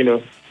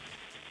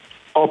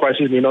 oil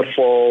prices may not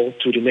fall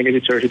to the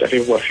negative territory that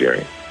people are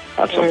fearing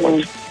at some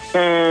point.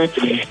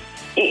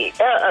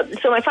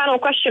 So my final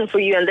question for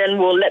you, and then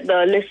we'll let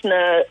the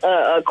listener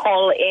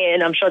call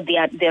in. I'm sure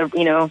they're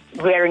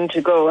raring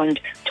to go and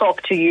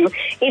talk to you.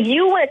 If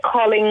you were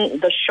calling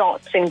the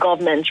shots in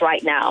government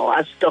right now,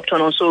 as Dr.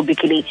 Nonso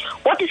Bikili,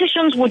 what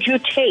decisions would you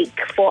take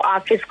for our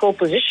fiscal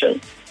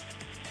position?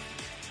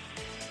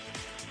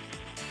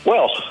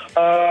 Well,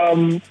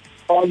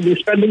 on the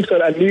spending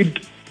side,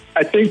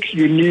 I think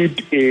you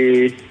need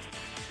a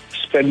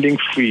spending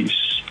freeze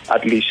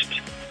at least.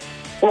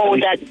 What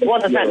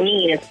does that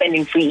mean, a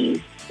spending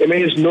freeze? It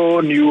means no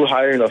new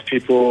hiring of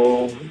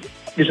people.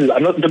 This is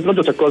not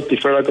just across the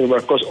federal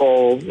government, across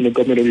all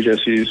government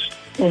agencies.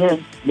 No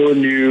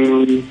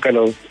new kind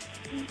of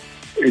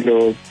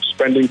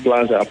spending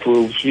plans are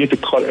approved. You need to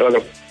cut a lot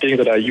of things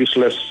that are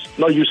useless,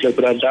 not useless,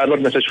 but that are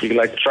not necessary,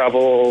 like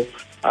travel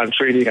and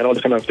training and all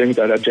the kind of things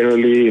that are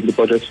generally in the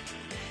budget.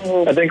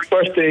 I think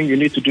first thing, you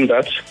need to do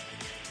that.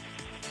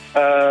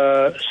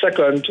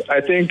 Second,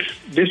 I think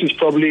this is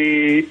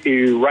probably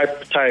a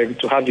ripe time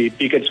to have a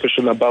bigger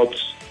discussion about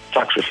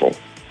tax reform.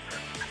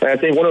 And I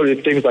think one of the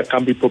things that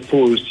can be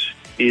proposed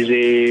is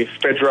a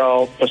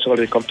federal personal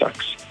income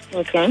tax.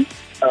 Okay.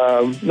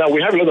 Now,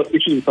 we have a lot of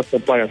issues with tax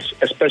compliance,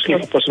 especially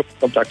for personal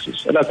income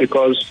taxes. And that's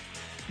because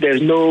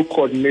there's no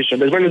coordination.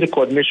 There's very little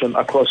coordination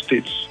across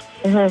states.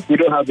 We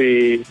don't have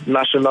a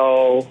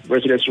national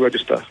residency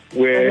register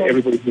where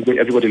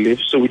everybody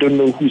lives, so we don't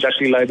know who's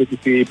actually liable to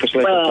pay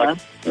personal income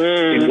tax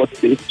in what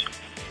state.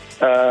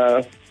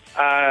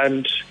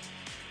 And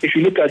if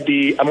you look at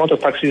the amount of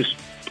personal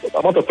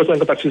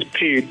income taxes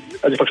paid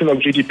as a fraction of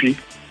GDP,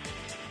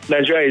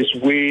 Nigeria is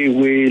way,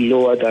 way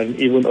lower than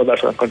even other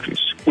African countries,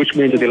 which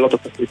means there's a lot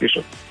of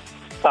participation.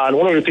 And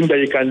one of the things that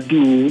you can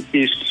do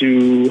is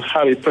to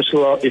have a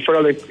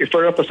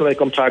federal personal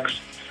income tax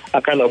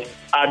and kind of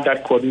add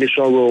that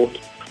coordination role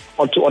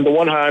on the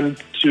one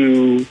hand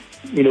to,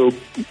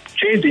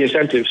 change the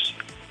incentives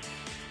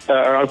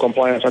around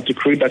compliance and to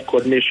create that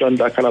coordination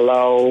that can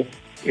allow,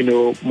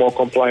 more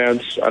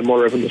compliance and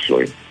more revenue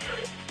flowing.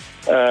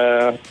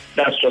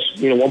 That's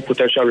just, one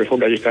potential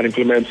reform that you can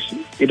implement.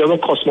 It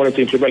doesn't cost money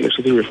to implement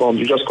legislative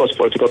reforms. It just costs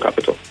political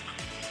capital.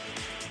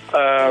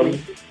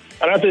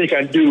 Another thing you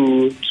can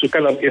do to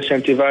kind of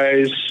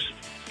incentivize,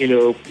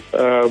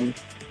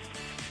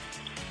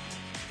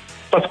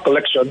 tax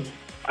collection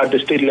at the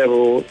state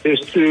level is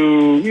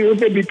to,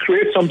 maybe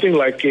create something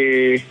like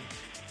a,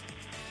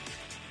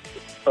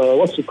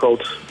 what's it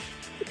called?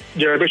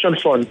 Derivation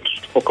fund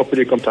for corporate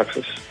income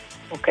taxes.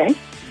 Okay.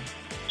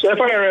 So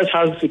FIRS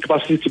has the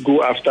capacity to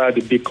go after the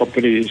big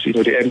companies, the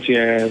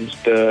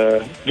MTNs,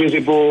 the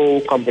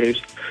visible companies.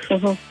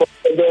 But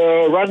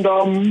the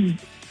random,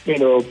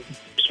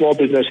 small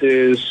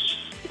businesses,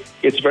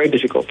 it's very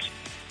difficult.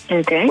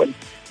 Okay.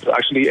 To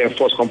actually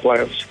enforce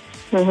compliance.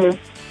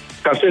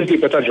 Can still do a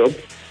better job,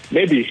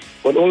 maybe,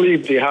 but only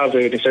if they have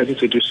an incentive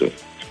to do so.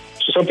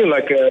 So something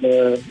like,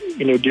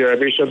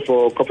 derivation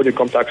for corporate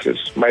income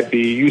taxes might be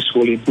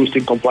useful in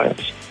boosting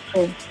compliance.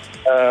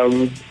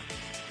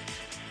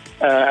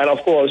 And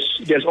of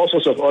course, there's all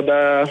sorts of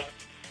other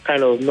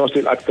kind of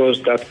non-state actors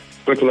that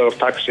collect a lot of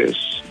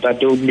taxes that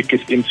don't make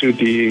it into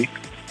the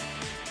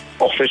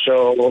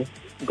official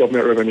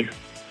government revenue.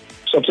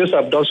 some states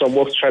have done some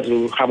work to try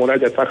to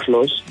harmonize their tax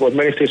laws, but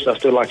many states are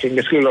still lacking.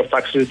 There's still a lot of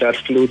taxes that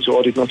flow to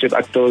all the non-state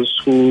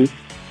actors who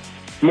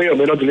may or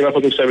may not deliver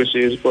public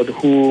services, but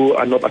who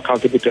are not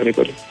accountable to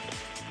anybody.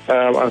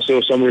 And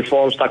so some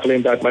reforms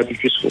tackling that might be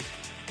useful.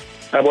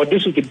 But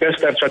this is the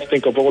best time to try to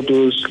think of all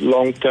those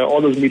long-term,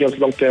 all those medium to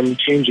long-term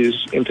changes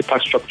in the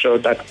tax structure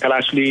that can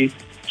actually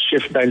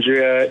shift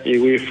Nigeria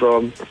away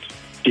from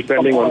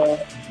depending on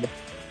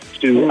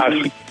to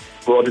actually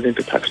broaden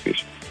into tax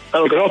base.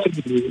 Because also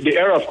the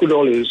era of crude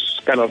oil is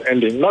kind of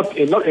ending, not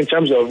in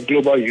terms of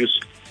global use,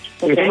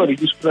 but in terms of the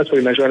usefulness for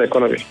the Nigerian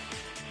economy.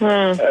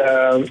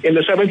 In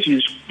the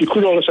 70s, the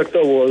crude oil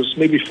sector was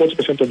maybe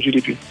 40% of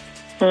GDP.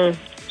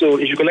 So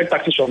if you collect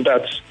taxes from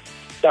that,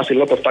 that's a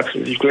lot of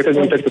taxes. You collected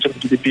 30% of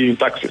GDP in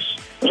taxes,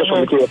 just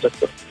from the crude oil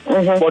sector.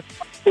 But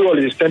crude oil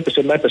is 10%,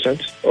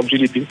 9% of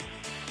GDP.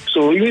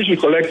 So even if you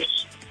collect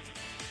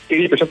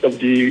 80% of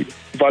the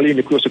value in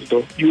the crude oil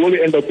sector, you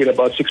only end up with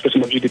about 6%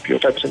 of GDP or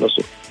 5% or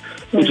so,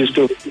 which is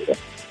still,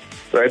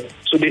 right?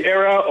 So the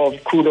era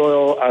of crude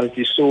oil as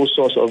the sole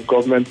source of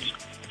government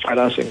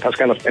financing has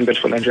kind of ended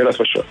for Nigeria, that's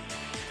for sure.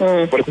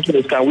 But the question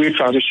is, can we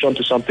transition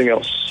to something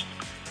else?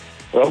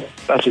 Well,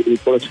 that's a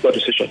political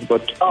decision,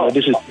 but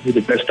this is the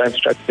best time to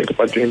try to think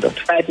about doing that.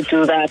 Try to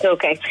do that,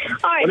 okay.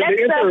 All right, but in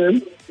the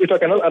interim, if I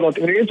cannot add on,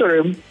 in the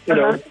interim, you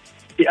know,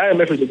 the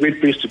IMF is a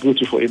great place to go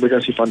to for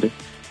emergency funding.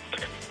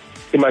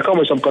 It might come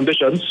with some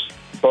conditions,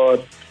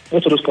 but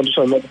most of those conditions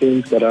are not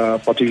things that are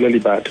particularly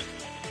bad.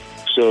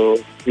 So,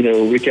 you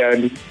know, we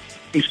can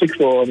seek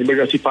for an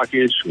emergency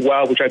package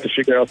while we try to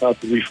figure out how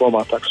to reform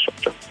our tax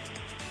structure.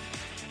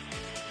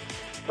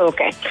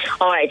 Okay.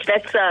 All right.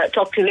 Let's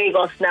talk to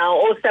Lagos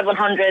now.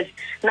 0700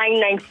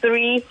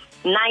 993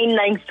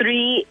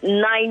 993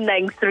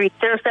 993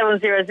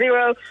 0700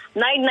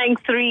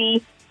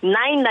 993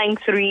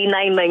 993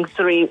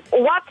 993.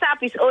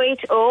 WhatsApp is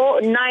 080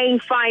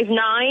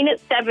 959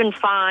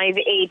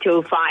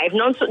 75805.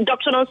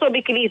 Dr. Nonso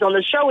Bikili is on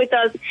the show with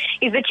us.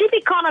 He's the chief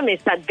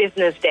economist at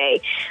Business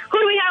Day. Who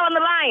do we have on the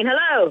line?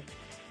 Hello.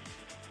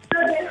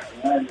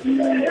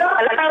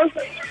 Hello.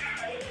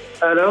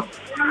 Hello.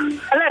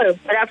 Hello.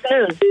 Good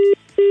afternoon.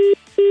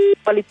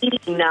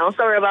 Now,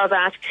 sorry about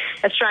that.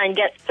 Let's try and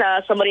get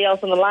somebody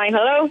else on the line.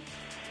 Hello.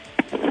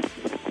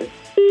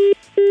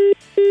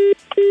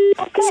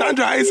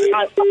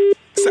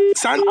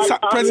 Sandra,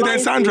 President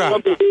Sandra.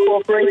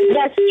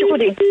 Yes,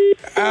 Chukudi.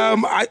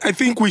 I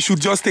think we should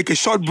just take a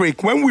short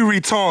break. When we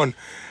return,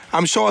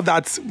 I'm sure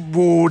that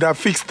we would have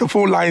fixed the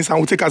phone lines and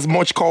we'll take as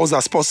much calls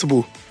as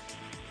possible.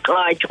 All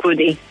right,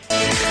 Chukudi.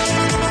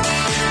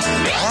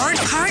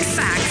 Hard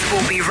Facts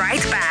will be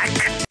right back.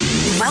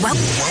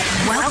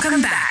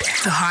 Welcome back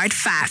to Hard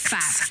Facts.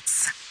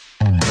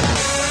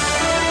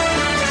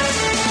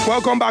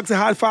 Welcome back to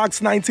Hard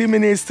Facts, 19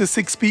 minutes to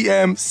 6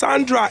 p.m.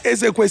 Sandra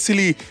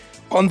Ezekwesili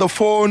on the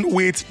phone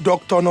with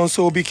Dr.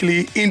 Nonso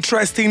Bikili.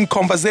 Interesting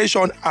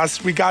conversation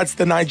as regards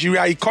the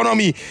Nigeria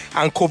economy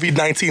and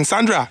COVID-19.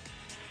 Sandra?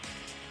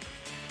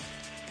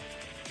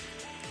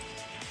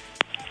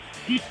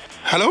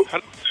 Hello?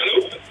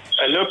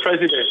 Hello,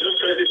 President.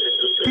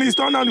 Please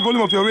turn down the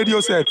volume of your radio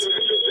set.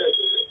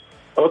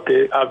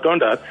 Okay, I've done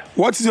that.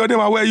 What is your name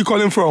and where are you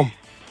calling from?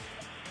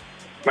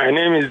 My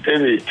name is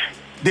David.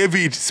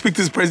 David, speak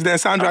to President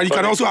Sandra. You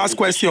can also ask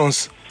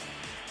questions.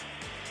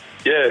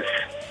 Yes.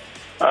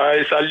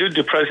 I salute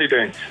the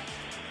President.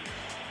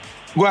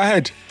 Go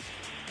ahead.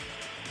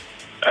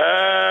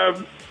 I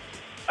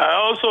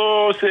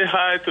also say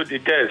hi to the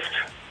guest.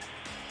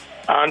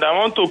 And I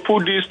want to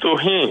put this to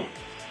him,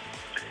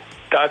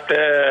 that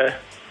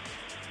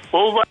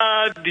over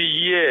the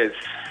years,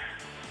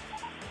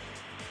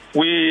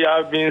 we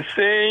have been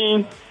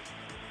saying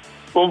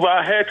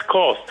overhead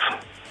cost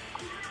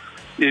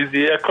is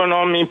the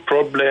economic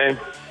problem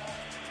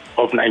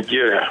of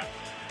Nigeria.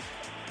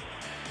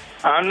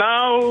 And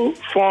now,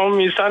 from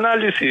his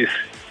analysis,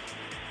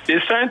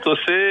 he's trying to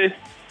say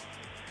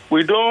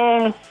we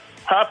don't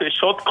have a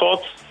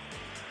shortcut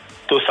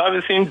to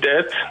servicing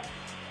debt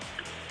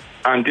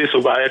and this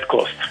overhead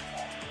cost.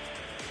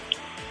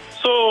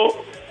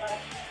 So,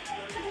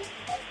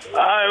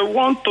 I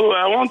want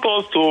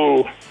us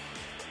to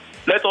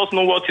let us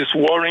know what is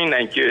worrying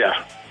Nigeria.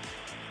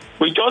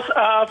 We just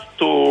have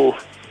to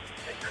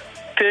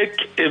take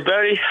a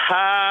very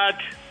hard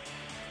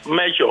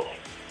measure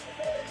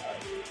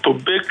to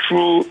break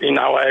through in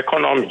our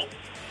economy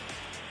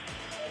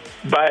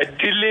by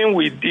dealing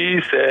with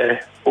this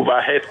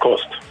overhead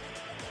cost.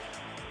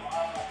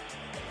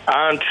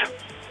 And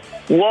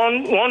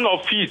one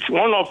of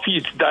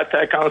it that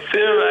I can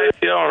say right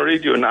here on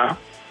radio now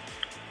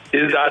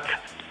is that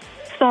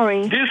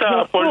these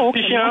are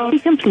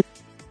politicians.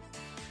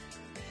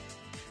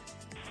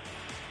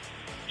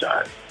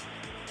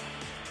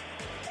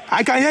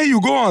 I can hear you.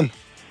 Go on.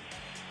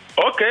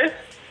 Okay.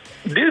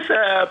 These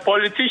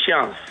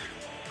politicians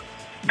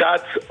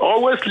that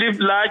always live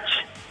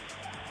large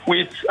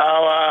with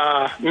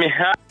our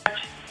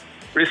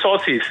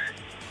resources,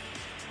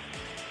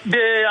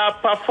 they are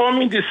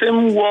performing the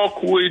same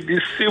work with the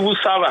civil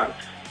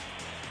servants.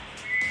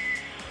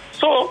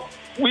 So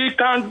we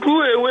can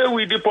do away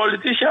with the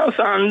politicians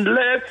and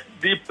let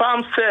the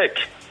PAMSEC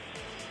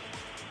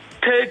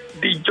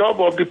take the job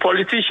of the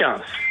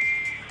politicians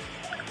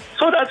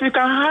so that we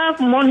can have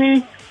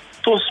money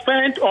to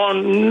spend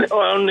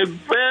on a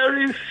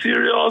very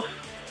serious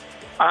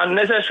and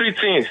necessary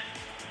things.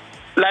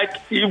 Like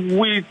if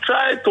we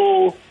try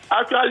to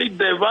actually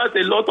divert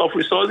a lot of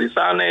resources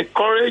and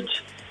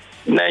encourage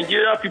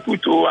Nigeria people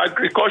to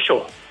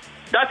agriculture,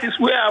 that is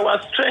where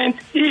our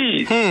strength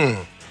is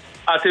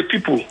as a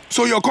people.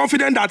 So you're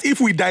confident that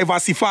if we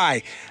diversify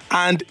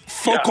and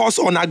focus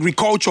on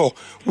agriculture,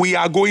 we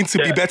are going to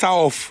be better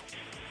off?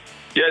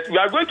 Yes, we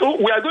are going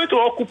to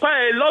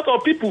occupy a lot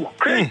of people,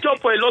 create job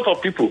for a lot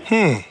of people.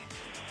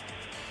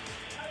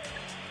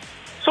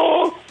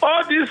 So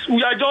all this,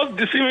 we are just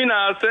deceiving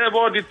ourselves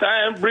all the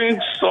time, bring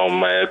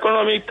some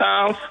economic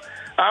terms,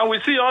 and we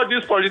see all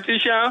these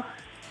politicians,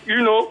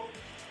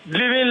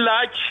 living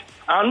large,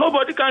 and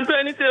nobody can do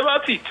anything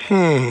about it.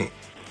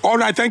 All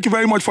right, thank you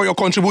very much for your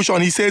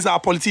contribution. He says our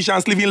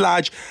politicians living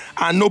large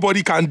and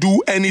nobody can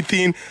do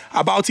anything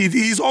about it.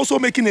 He's also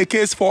making a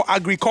case for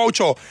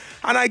agriculture.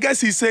 And I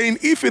guess he's saying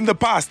if in the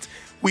past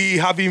we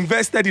have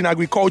invested in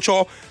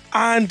agriculture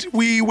and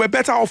we were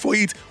better off for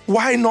it,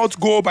 why not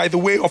go by the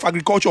way of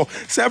agriculture?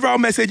 Several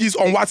messages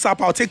on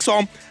WhatsApp. I'll take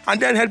some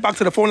and then head back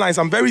to the phone lines.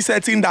 I'm very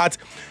certain that,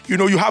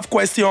 you have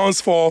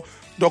questions for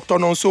Dr.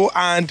 Nonso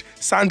and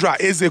Sandra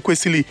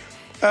Ezekwesili.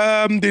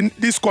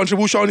 This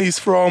contribution is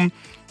from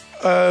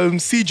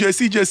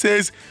CJ. CJ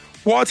says,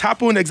 what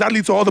happened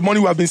exactly to all the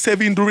money we have been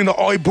saving during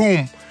the oil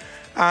boom?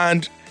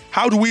 And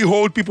how do we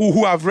hold people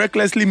who have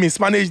recklessly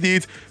mismanaged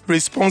it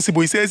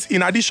responsible? He says,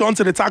 in addition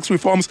to the tax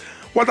reforms,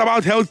 what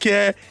about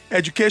healthcare,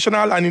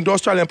 educational and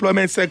industrial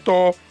employment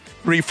sector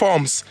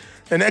reforms?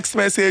 The next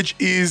message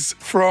is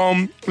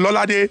from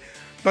Lolade.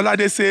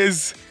 Lolade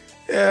says,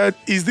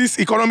 is this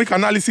economic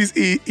analysis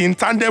in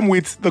tandem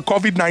with the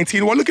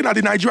COVID-19? We're looking at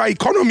the Nigeria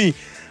economy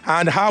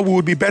and how we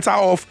would be better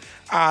off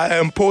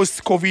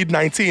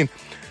post-COVID-19.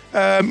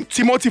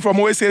 Timothy from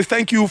OA says,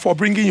 thank you for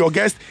bringing your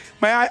guest.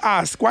 May I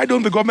ask, why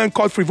don't the government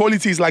cut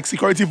frivolities like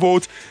security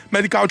votes,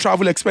 medical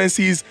travel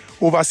expenses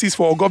overseas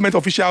for government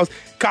officials,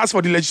 cars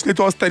for the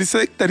legislators,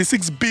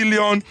 36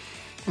 billion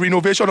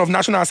renovation of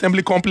National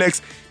Assembly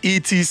complex,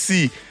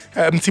 etc.?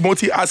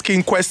 Timothy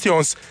asking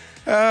questions.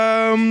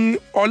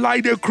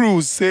 Olaide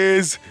Cruz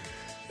says,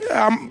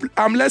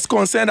 I'm less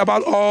concerned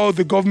about all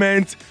this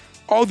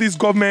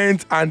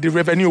government and the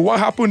revenue. What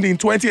happened in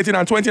 2018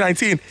 and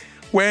 2019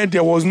 when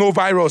there was no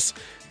virus?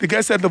 The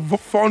guest said the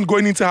fund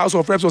going into House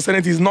of Reps or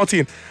Senate is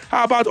nothing.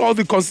 How about all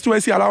the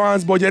constituency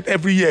allowance budget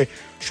every year?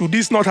 Should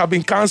this not have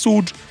been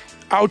cancelled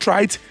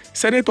outright?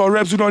 Senate or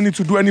Reps do not need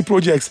to do any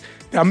projects.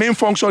 Their main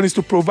function is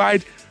to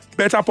provide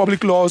better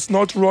public laws,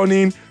 not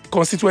running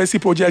constituency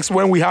projects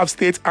when we have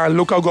state and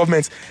local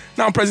governments.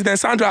 Now, President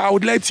Sandra, I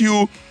would let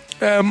you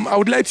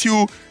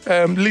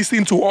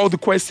listen to all the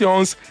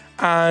questions,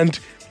 and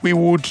we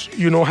would,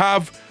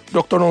 have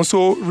Dr.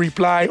 Nonso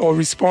reply or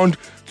respond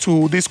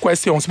to these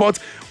questions. But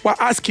we're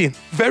asking,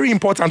 very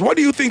important, what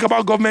do you think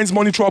about government's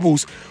money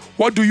troubles?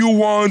 What do you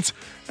want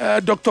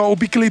Dr.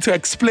 Obikili to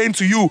explain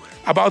to you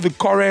about the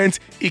current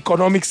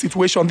economic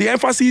situation? The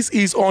emphasis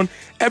is on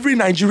every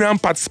Nigerian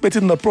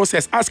participating in the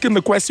process, asking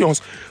the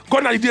questions.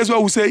 Gone are the days where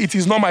we say, it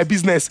is not my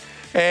business.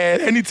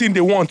 Anything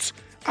they want.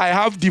 I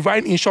have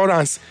divine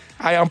insurance.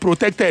 I am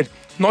protected.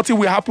 Nothing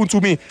will happen to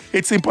me.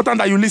 It's important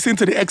that you listen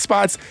to the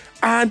experts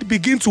and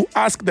begin to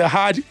ask the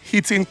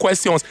hard-hitting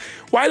questions.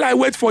 While I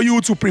wait for you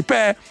to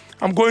prepare,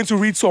 I'm going to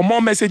read some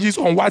more messages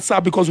on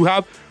WhatsApp because we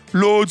have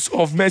loads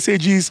of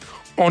messages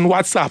on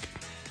WhatsApp.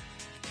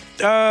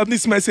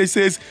 This message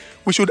says,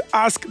 we should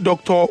ask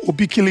Dr.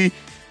 Obikili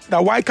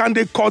that why can't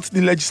they cut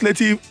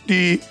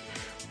the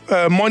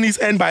monies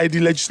earned by the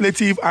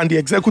legislative and the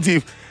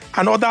executive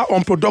and other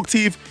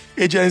unproductive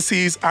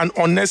agencies and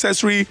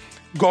unnecessary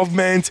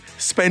government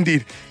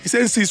spending. He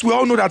says, since we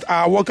all know that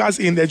our workers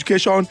in the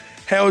education,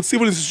 health,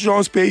 civil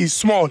institutions pay is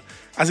small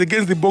as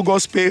against the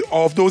bogus pay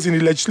of those in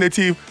the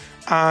legislative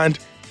and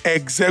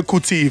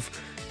executive.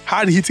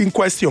 Hard-hitting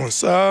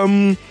questions.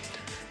 Okay,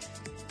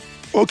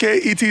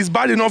 it is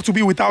bad enough to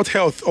be without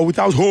health or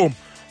without home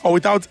or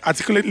without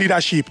articulate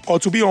leadership or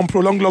to be on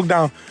prolonged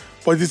lockdown,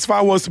 but it's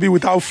far worse to be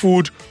without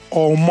food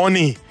or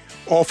money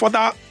or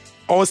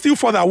still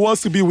further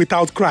worse to be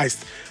without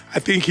Christ. I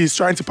think he's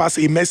trying to pass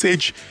a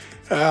message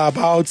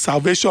about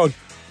salvation.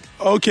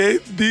 Okay,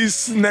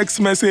 this next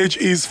message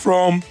is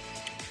from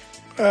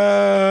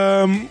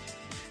Otuonye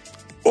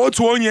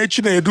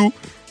Chinedu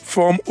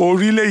from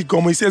Orile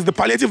Igomo. He says, the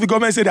palliative the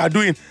government said they are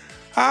doing,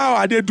 how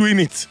are they doing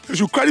it? They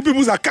should credit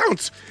people's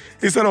accounts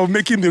instead of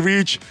making the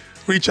rich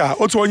richer.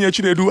 Otuonye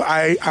Chinedu,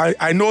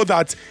 I know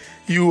that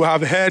you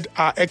have heard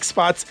our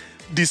experts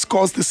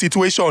discuss the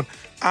situation,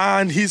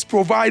 and he's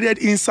provided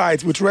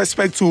insights with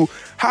respect to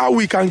how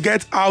we can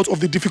get out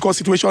of the difficult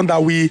situation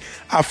that we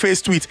are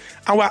faced with.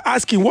 And we're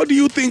asking, what do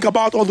you think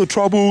about all the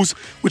troubles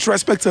with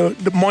respect to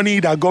the money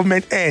that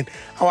government earn?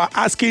 And we're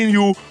asking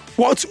you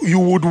what you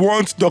would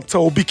want Dr.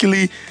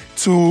 Obikili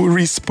to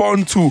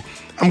respond to.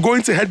 I'm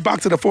going to head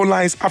back to the phone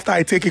lines after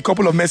I take a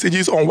couple of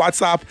messages on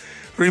WhatsApp.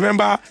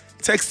 Remember,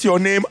 text your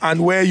name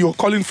and where you're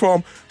calling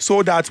from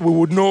so that we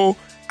would know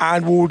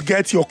and we would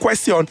get your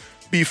question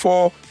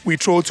before we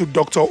throw to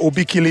Dr.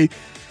 Obikili.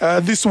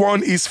 This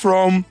one is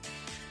from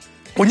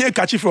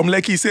Onyekachi from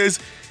Lekki. He says,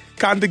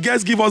 can the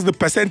guest give us the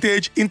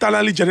percentage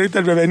internally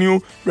generated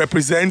revenue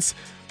represents,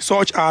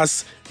 such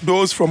as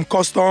those from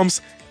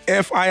customs,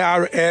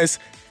 FIRS,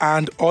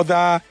 and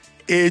other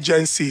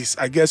agencies?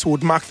 I guess we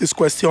would mark this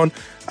question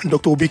and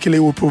Dr. Obikili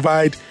will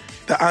provide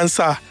the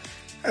answer.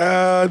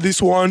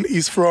 This one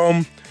is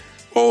from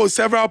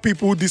several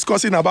people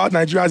discussing about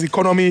Nigeria's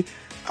economy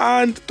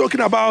and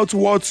talking about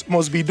what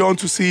must be done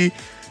to see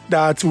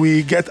that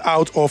we get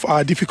out of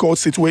our difficult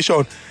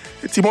situation.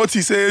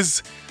 Timothy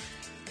says,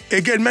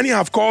 again, many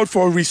have called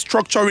for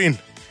restructuring.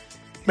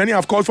 Many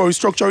have called for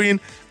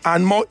restructuring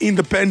and more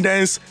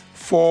independence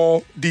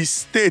for the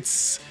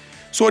states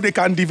so they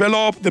can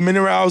develop the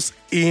minerals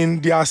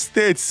in their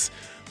states.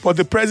 But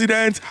the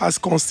president has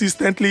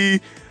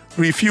consistently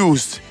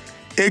refused.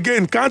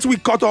 Again, can't we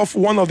cut off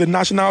one of the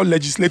national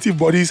legislative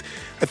bodies?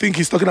 I think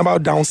he's talking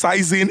about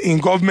downsizing in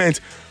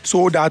government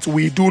so that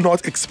we do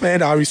not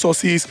expend our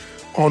resources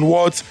on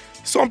what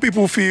some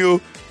people feel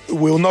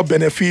will not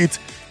benefit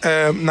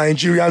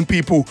Nigerian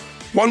people.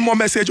 One more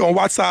message on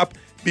WhatsApp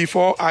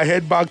before I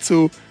head back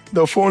to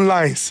the phone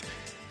lines.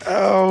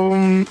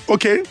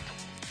 Okay,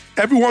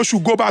 everyone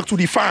should go back to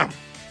the farm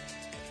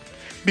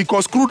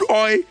because crude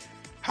oil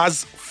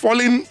has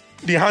fallen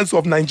the hands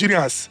of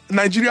Nigerians.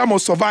 Nigeria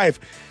must survive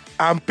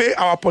and pay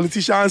our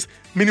politicians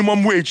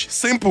minimum wage.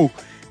 Simple.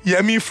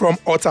 Yemi from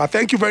Otta.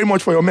 Thank you very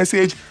much for your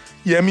message,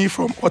 Yemi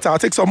from Otta. I'll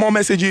take some more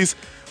messages.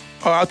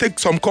 I'll take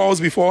some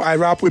calls before I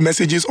wrap with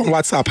messages on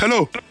WhatsApp.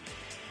 Hello.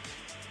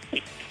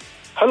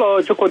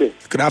 Hello, Chukudi.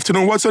 Good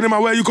afternoon. What's your name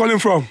and where are you calling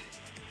from?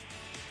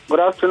 Good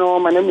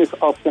afternoon. My name is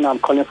Austin. I'm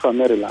calling from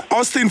Maryland.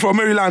 Austin from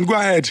Maryland. Go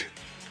ahead.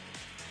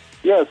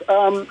 Yes.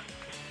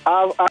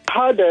 I've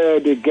heard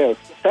the guest.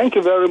 Thank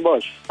you very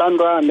much,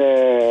 Sandra and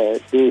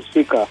the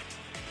speaker.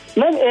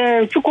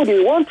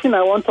 Chukudi, one thing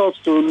I want us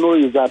to know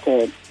is that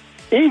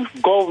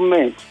if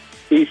government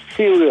is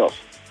serious,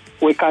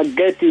 we can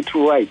get it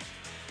right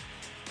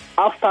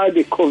after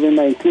the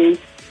COVID-19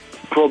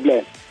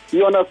 problem.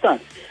 You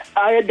understand?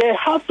 They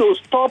have to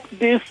stop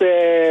this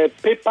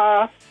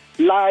paper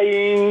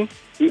lying.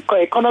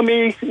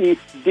 Economics is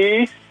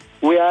this.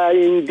 We are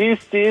in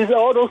this,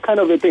 all those kind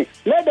of a thing.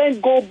 Let them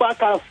go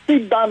back and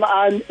sit down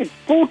and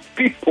put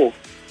people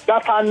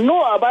that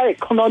know about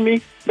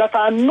economy, that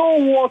know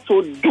what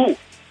to do.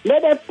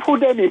 Let them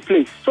put them in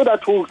place so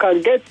that we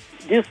can get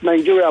this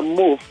Nigeria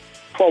move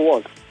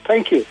forward.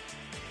 Thank you.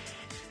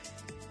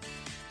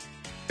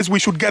 We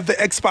should get the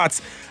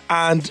experts,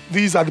 and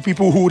these are the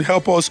people who would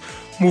help us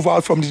move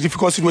out from the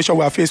difficult situation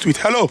we are faced with.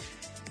 Hello.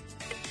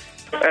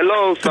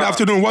 Hello, sir. Good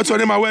afternoon. What's your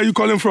name and where are you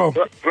calling from?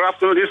 Good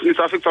afternoon. This is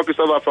Mr. Victor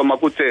Christopher from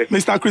Makute.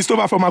 Mr.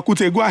 Christopher from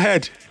Makute, go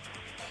ahead.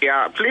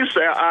 Yeah, please,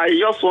 I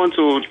just want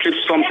to keep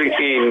something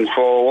in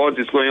for what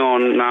is going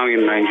on now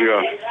in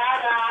Nigeria.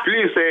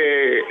 Please,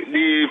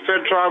 the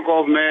federal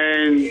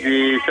government,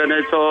 the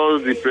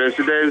senators, the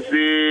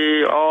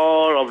presidency,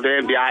 all of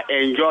them, they are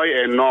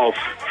enjoying enough.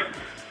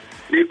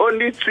 The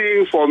only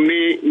thing for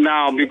me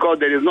now, because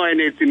there is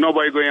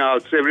nobody going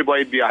out,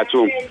 everybody be at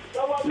home.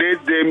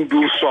 Let them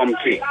do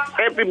something.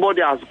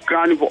 Everybody has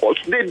gone for us.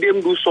 Let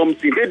them do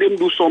something. Let them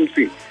do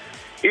something.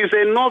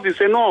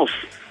 It's enough.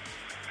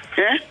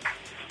 Eh?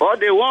 Or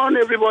they want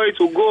everybody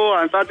to go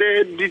and start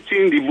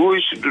beating the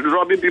bush,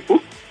 robbing people.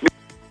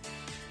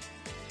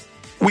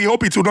 We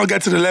hope it will not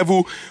get to the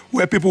level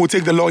where people will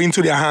take the law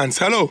into their hands.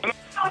 Hello.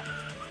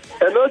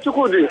 Hello,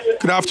 Chukudi.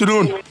 Good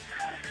afternoon.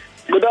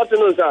 Good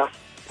afternoon, sir.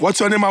 What's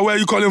your name and where are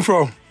you calling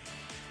from?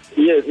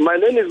 Yes, my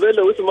name is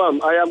Bello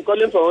Usman. I am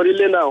calling from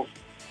Orile now.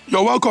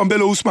 You're welcome,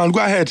 Bello Usman.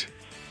 Go ahead.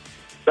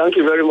 Thank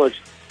you very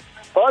much.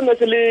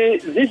 Honestly,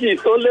 this is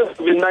only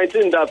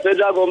COVID-19 that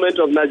federal government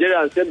of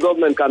Nigeria and state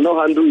government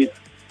cannot handle it.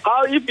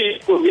 How if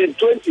it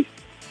COVID-20?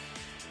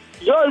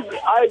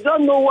 I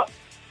don't know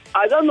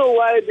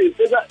why the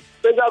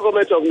federal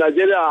government of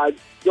Nigeria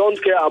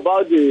don't care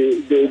about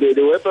the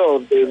welfare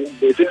of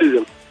the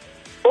citizens.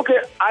 Okay,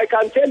 I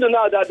can tell you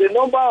now that the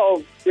number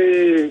of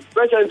the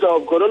patients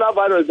of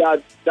coronavirus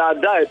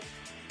that died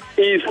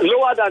is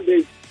lower than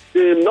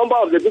the number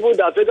of the people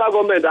that federal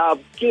government have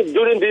kept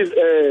during this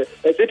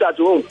sit at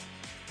home.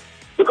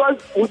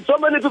 Because so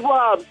many people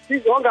have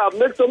sick, hunger have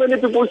made so many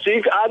people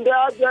sick, and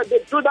they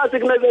through that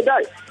sickness they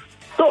die.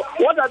 So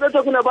what are they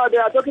talking about? They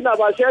are talking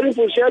about sharing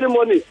food, sharing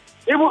money.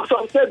 Even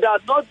some say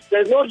that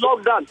there's no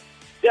lockdown.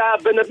 They are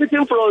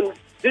benefiting from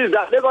this,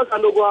 that Lagos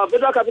and Ogun have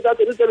federal capital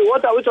territory.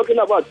 What are we talking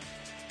about?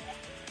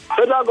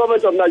 Federal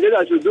government of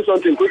Nigeria should do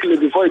something quickly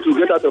before it will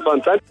get out of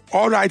hand.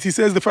 All right, he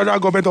says the federal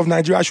government of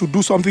Nigeria should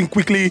do something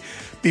quickly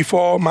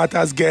before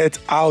matters get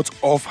out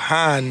of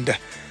hand.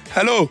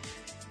 Hello.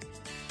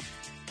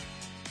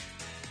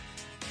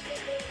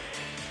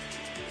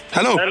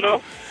 Hello.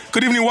 Hello.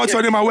 Good evening. What's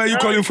your name and where are you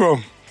calling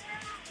from?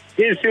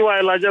 It's CY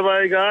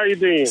Lajabariga. How are you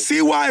doing?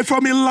 CY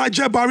from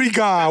Ilaje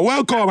Bariga.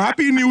 Welcome.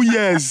 Happy New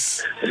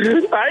Year's.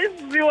 I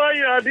see why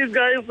you are this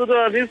guy used to do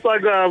on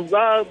Instagram.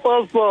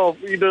 Thumbs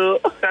up, you know.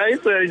 I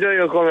used to enjoy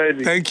your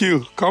comedy. Thank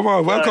you. Come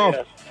on,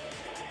 welcome.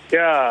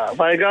 Yeah,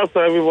 my regards to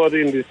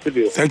everybody in the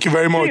studio. Thank you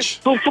very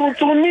much.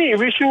 To me,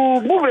 we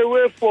should move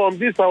away from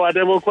this our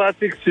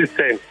democratic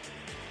system.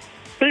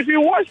 If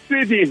you watch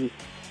Sweden,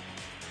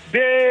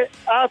 they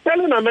are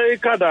telling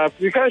America that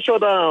we can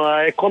shut down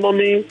our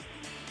economy,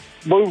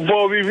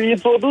 but we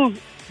introduce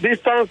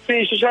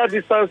distancing, social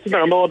distancing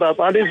and all that,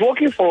 and it's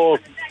working for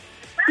us.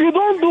 You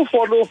don't do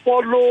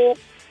follow.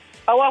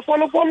 Our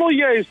follow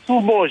here is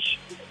too much.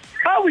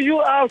 How will you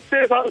have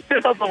state house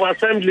of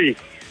assembly,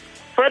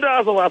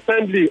 federal house of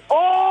assembly,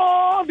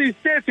 all the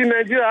states in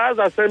Nigeria house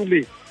of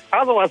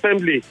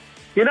assembly?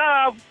 You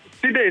now have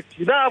Senate,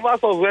 you now have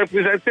House of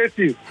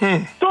Representatives.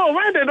 So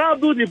when they now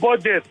do the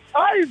budget,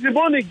 how is the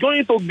money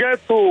going to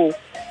get to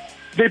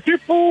the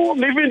people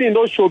living in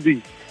Oshobi,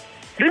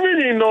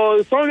 living in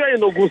somewhere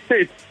in Ogun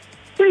State?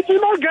 It will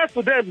not get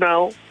to them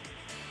now.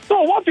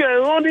 So what we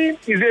are running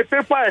is a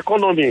paper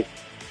economy.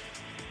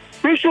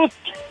 We should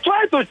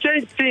try to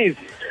change things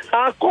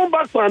and come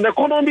back to an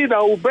economy that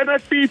will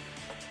benefit,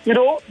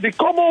 the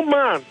common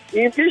man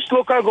in each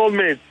local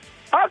government.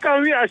 How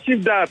can we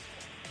achieve that?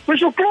 We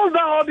should close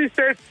down all these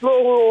states,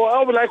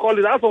 how will I call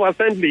it, House of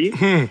Assembly,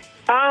 and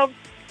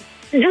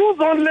use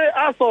only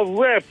House of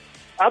Rep.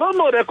 I don't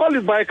know, they call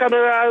it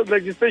bicameral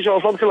legislation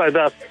or something like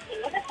that.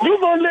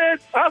 Use only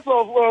House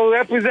of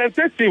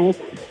Representatives.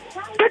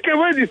 Take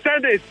away the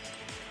Senate.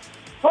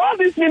 All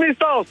these ministers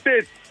of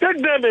state, take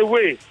them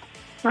away.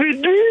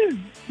 Reduce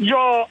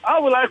your,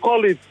 how will I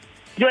call it,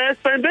 your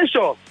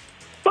expenditure,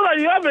 so that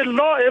you have a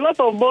lot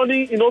of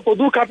money, to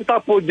do capital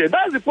projects.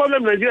 That's the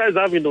problem Nigeria is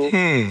having.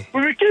 We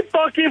will keep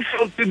talking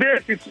from today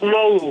to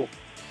tomorrow.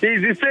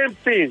 It's the same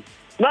thing.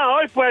 Now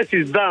oil price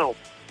is down.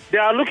 They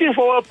are looking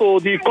forward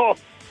to the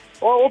cost.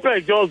 Or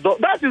OPEC just do.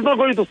 That is not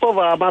going to solve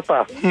our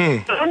matter.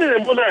 Only the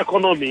modern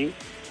economy,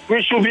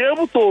 we should be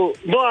able to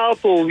know how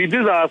to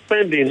reduce our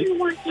spending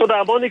so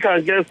that money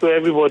can get to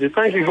everybody.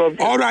 Thank you, God.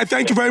 All right,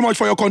 thank you very much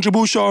for your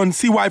contribution,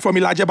 CY from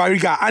Ilaje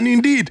Bariga. And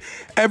indeed,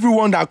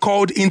 everyone that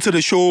called into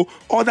the show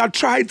or that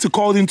tried to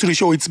call into the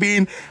show, it's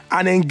been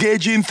an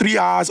engaging 3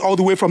 hours all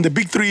the way from the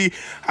Big 3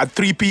 at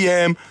 3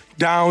 p.m.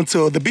 down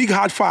to the big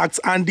hard facts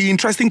and the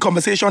interesting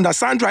conversation that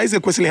Sandra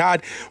Ezekwesili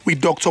had with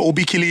Dr.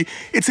 Obikili.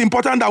 It's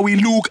important that we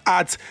look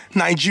at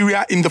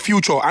Nigeria in the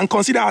future and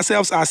consider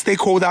ourselves as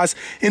stakeholders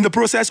in the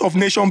process of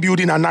nation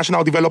building and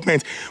national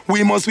development.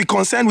 We must be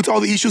concerned with all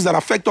the issues that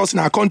affect us in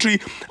our country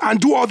and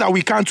do all that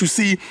we can to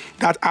see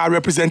that our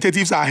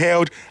representatives are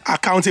held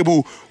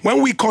accountable.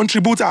 When we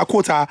contribute our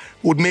quota,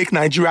 would make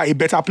Nigeria a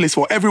better place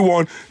for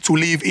everyone to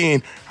live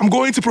in. I'm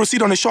going to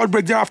proceed on a short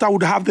break. Thereafter,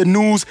 we'll have the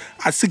news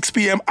at 6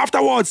 p.m.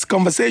 Afterwards,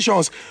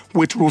 conversations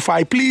with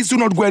Rufai. Please do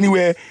not go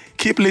anywhere.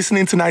 Keep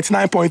listening to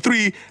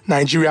 99.3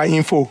 Nigeria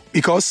Info,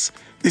 because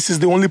this is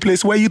the only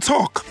place where you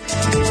talk.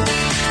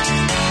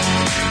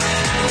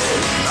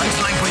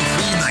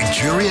 99.3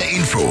 Nigeria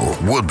Info.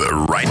 We'll be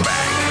right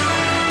back.